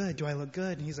look good? Do I look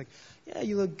good? And he's like, yeah,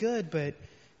 you look good. But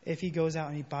if he goes out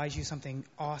and he buys you something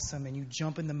awesome and you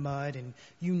jump in the mud and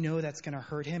that's going to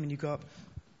hurt him and you go up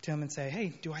to him and say,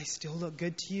 hey, do I still look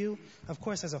good to you? Of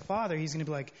course, as a father, he's going to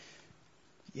be like,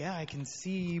 yeah, I can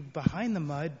see behind the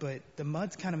mud, but the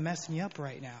mud's kind of messing you up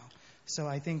right now. So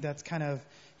I think that's kind of,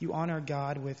 you honor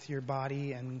God with your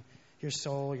body and your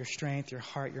soul, your strength, your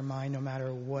heart, your mind, no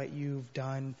matter what you've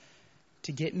done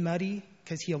to get muddy,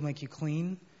 because he'll make you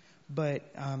clean. But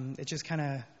it's just kind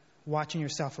of watching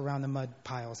yourself around the mud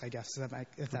piles, I guess,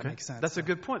 if that makes sense. That's a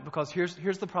good point, because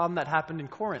here's the problem that happened in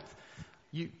Corinth.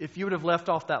 If you would have left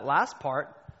off that last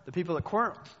part, the people at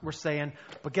Corinth were saying,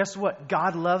 but guess what?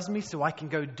 God loves me, so I can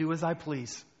go do as I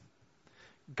please.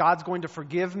 God's going to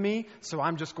forgive me, so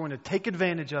I'm just going to take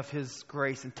advantage of His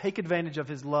grace and take advantage of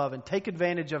His love and take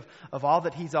advantage of all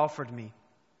that He's offered me.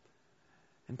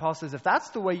 And Paul says, if that's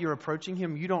the way you're approaching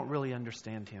Him, you don't really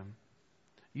understand Him.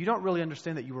 You don't really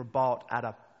understand that you were bought at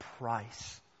a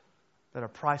price, that a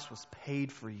price was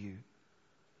paid for you.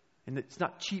 And it's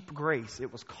not cheap grace,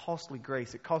 it was costly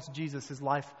grace. It cost Jesus His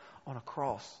life on a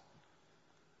cross.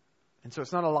 And so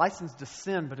it's not a license to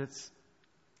sin, but it's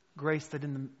grace that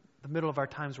in the middle of our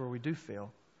times where we do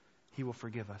fail, He will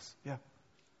forgive us. Yeah.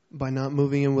 By not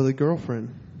moving in with a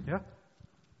girlfriend. Yeah.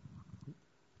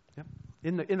 Yeah.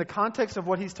 In the context of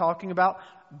what he's talking about,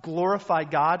 glorify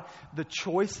God, the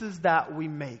choices that we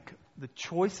make, the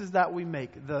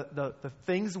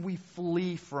things we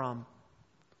flee from,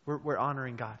 we're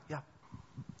honoring God. Yeah.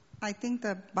 I think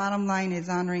the bottom line is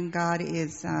honoring God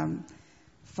is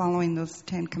following those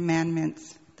 10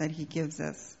 commandments that He gives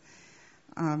us.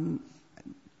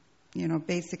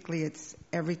 Basically it's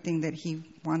everything that He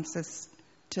wants us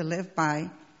to live by.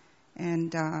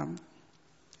 And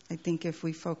I think if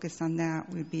we focus on that,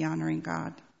 we'd be honoring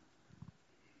God.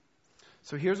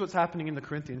 So here's what's happening in the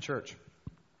Corinthian church.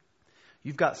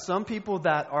 You've got some people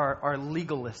that are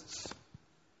legalists.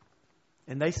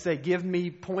 And they say, give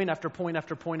me point after point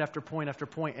after point after point after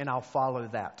point, and I'll follow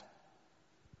that.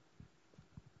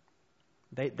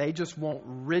 They just want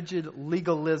rigid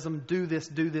legalism. Do this,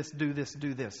 do this, do this,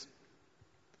 do this.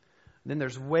 And then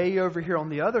there's way over here on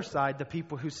the other side, the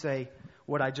people who say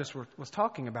what I just was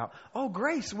talking about. Oh,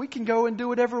 grace, we can go and do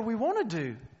whatever we want to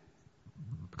do.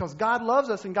 Because God loves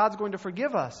us and God's going to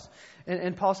forgive us.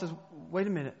 And Paul says, wait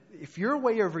a minute. If you're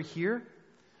way over here,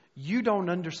 you don't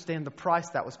understand the price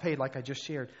that was paid, like I just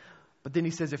shared. But then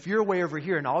he says, if you're way over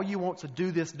here and all you want to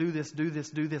do this, do this, do this,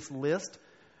 do this list,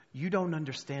 you don't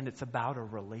understand it's about a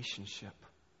relationship.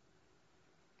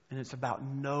 And it's about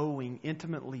knowing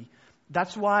intimately.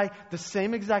 That's why the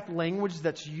same exact language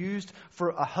that's used for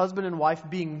a husband and wife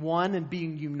being one and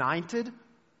being united,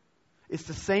 it's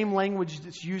the same language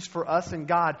that's used for us and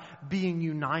God being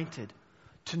united.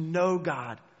 To know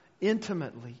God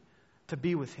intimately, to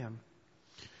be with Him.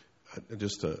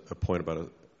 Just a point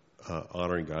about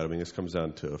honoring God. I mean, this comes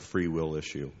down to a free will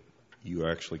issue. You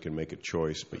actually can make a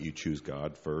choice, but you choose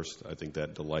God first. I think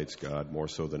that delights God more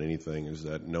so than anything, is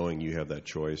that knowing you have that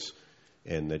choice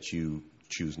and that you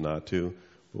choose not to.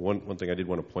 But one thing I did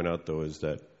want to point out, though, is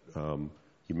that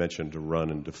you mentioned to run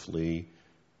and to flee.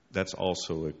 That's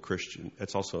also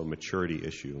a maturity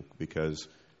issue, because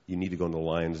you need to go in the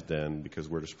lion's den because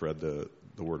we're to spread the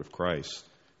word of Christ.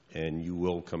 And you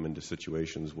will come into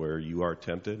situations where you are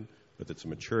tempted, but it's a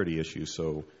maturity issue.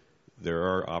 So there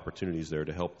are opportunities there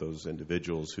to help those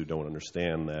individuals who don't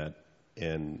understand that,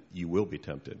 and you will be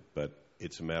tempted. But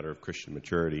it's a matter of Christian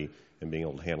maturity and being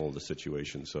able to handle the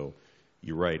situation. So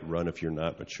you're right, run if you're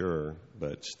not mature,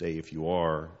 but stay if you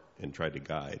are, and try to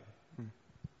guide.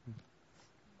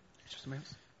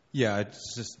 Yeah,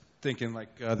 it's just thinking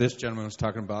like this gentleman was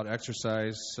talking about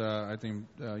exercise. I think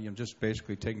just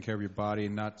basically taking care of your body,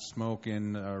 not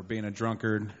smoking or being a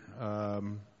drunkard,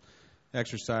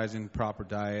 exercising, proper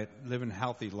diet, living a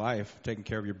healthy life, taking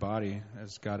care of your body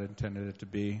as God intended it to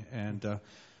be. And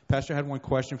Pastor, I had one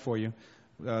question for you.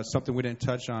 something we didn't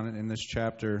touch on in this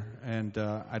chapter, and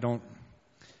I don't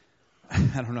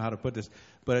know how to put this,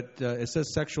 but it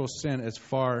says sexual sin as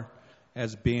far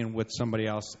as being with somebody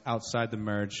else outside the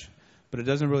marriage, but it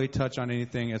doesn't really touch on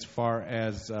anything as far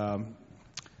as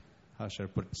how should I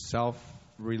put it,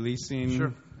 self-releasing.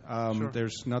 Sure. Sure.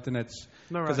 There's nothing that's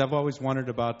No, because right. I've always wondered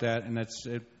about that, and that's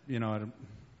it.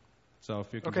 So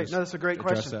if you can Okay, just no, that's a great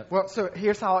address question. that. Well, so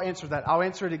here's how I'll answer that. I'll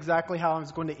answer it exactly how I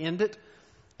was going to end it,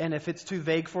 and if it's too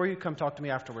vague for you, come talk to me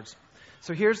afterwards.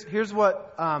 So here's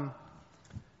what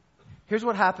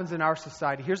happens in our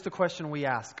society. Here's the question we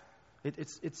ask.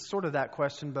 It's sort of that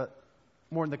question, but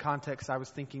more in the context I was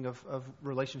thinking of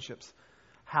relationships.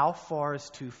 How far is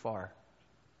too far?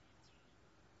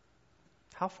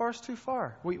 How far is too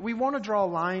far? We want to draw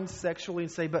lines sexually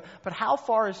and say, but how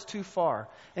far is too far?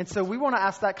 And so we want to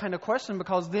ask that kind of question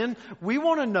because then we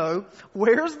want to know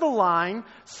where's the line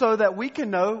so that we can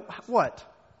know what?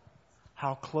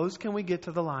 How close can we get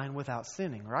to the line without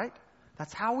sinning, right?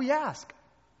 That's how we ask.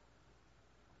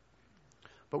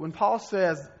 But when Paul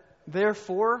says,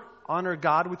 therefore, honor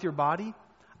God with your body,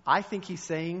 I think he's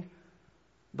saying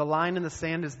the line in the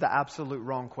sand is the absolute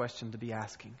wrong question to be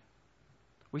asking.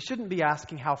 We shouldn't be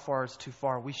asking how far is too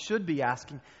far. We should be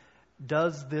asking,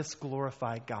 does this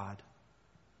glorify God?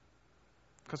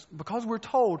 Because we're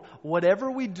told,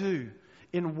 whatever we do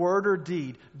in word or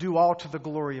deed, do all to the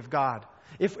glory of God.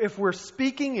 If we're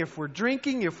speaking, if we're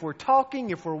drinking, if we're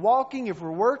talking, if we're walking, if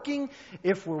we're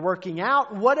working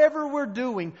out, whatever we're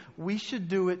doing, we should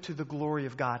do it to the glory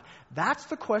of God. That's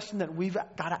the question that we've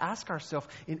got to ask ourselves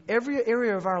in every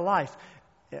area of our life.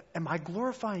 Am I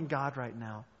glorifying God right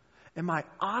now? Am I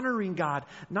honoring God?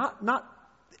 Not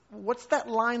what's that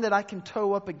line that I can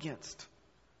toe up against?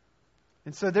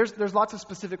 And so there's lots of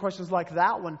specific questions like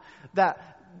that one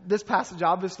that this passage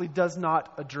obviously does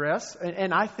not address.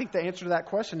 And I think the answer to that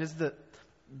question is that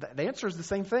the answer is the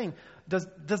same thing. Does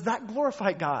that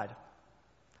glorify God?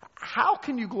 How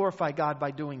can you glorify God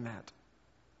by doing that?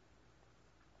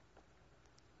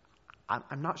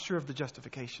 I'm not sure of the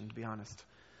justification, to be honest.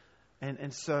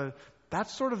 And so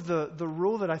that's sort of the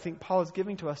rule that I think Paul is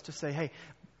giving to us to say, hey,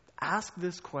 ask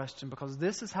this question because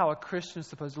this is how a Christian is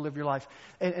supposed to live your life.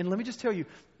 And let me just tell you,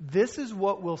 this is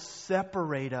what will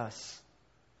separate us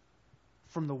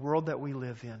from the world that we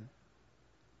live in.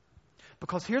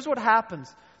 Because here's what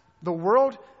happens. The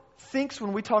world thinks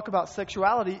when we talk about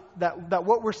sexuality that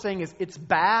what we're saying is it's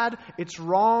bad, it's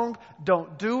wrong,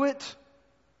 don't do it.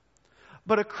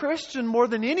 But a Christian, more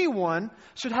than anyone,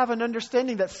 should have an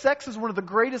understanding that sex is one of the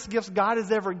greatest gifts God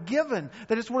has ever given.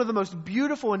 That it's one of the most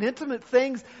beautiful and intimate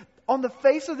things on the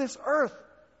face of this earth.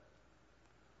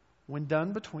 When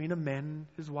done between a man and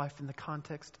his wife in the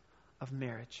context of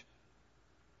marriage.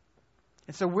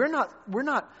 And so we're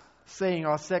not saying,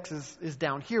 oh, sex is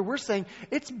down here. We're saying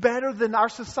it's better than our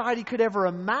society could ever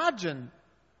imagine.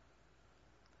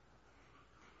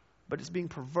 But it's being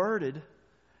perverted.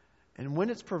 And when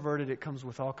it's perverted, it comes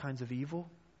with all kinds of evil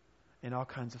and all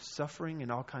kinds of suffering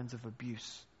and all kinds of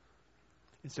abuse.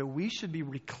 And so we should be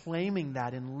reclaiming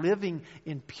that and living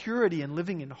in purity and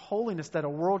living in holiness that a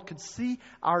world could see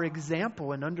our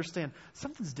example and understand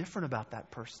something's different about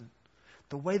that person.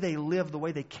 The way they live, the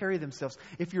way they carry themselves.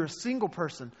 If you're a single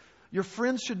person, your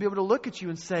friends should be able to look at you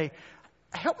and say,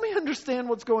 help me understand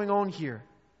what's going on here.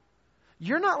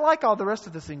 You're not like all the rest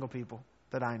of the single people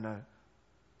that I know.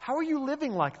 How are you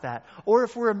living like that? Or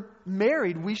if we're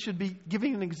married, we should be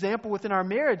giving an example within our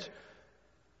marriage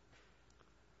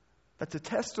that's a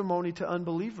testimony to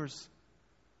unbelievers.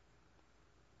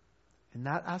 In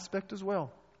that aspect as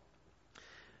well.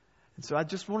 And so I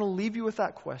just want to leave you with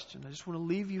that question. I just want to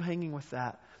leave you hanging with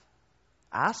that.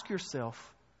 Ask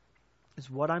yourself, is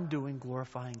what I'm doing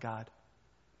glorifying God?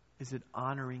 Is it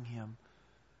honoring Him?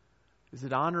 Is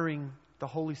it honoring the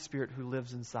Holy Spirit who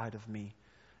lives inside of me?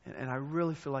 And I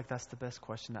really feel like that's the best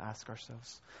question to ask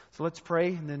ourselves. So let's pray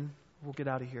and then we'll get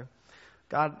out of here.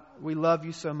 God, we love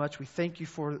you so much. We thank you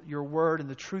for your word and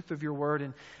the truth of your word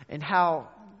and how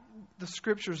the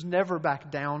scriptures never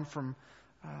back down from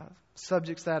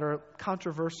subjects that are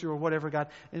controversial or whatever, God.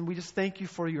 And we just thank you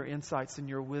for your insights and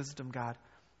your wisdom, God.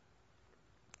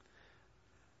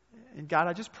 And God,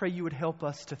 I just pray you would help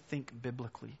us to think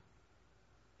biblically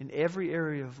in every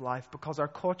area of life, because our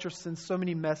culture sends so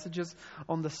many messages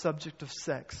on the subject of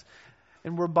sex.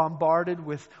 And we're bombarded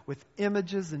with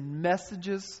images and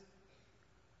messages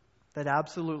that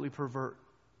absolutely pervert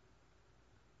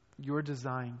your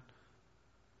design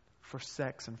for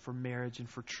sex and for marriage and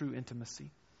for true intimacy.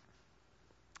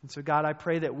 And so, God, I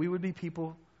pray that we would be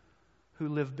people who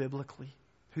live biblically,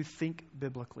 who think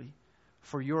biblically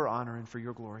for your honor and for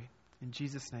your glory. In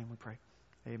Jesus' name we pray.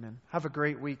 Amen. Have a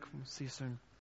great week. We'll see you soon.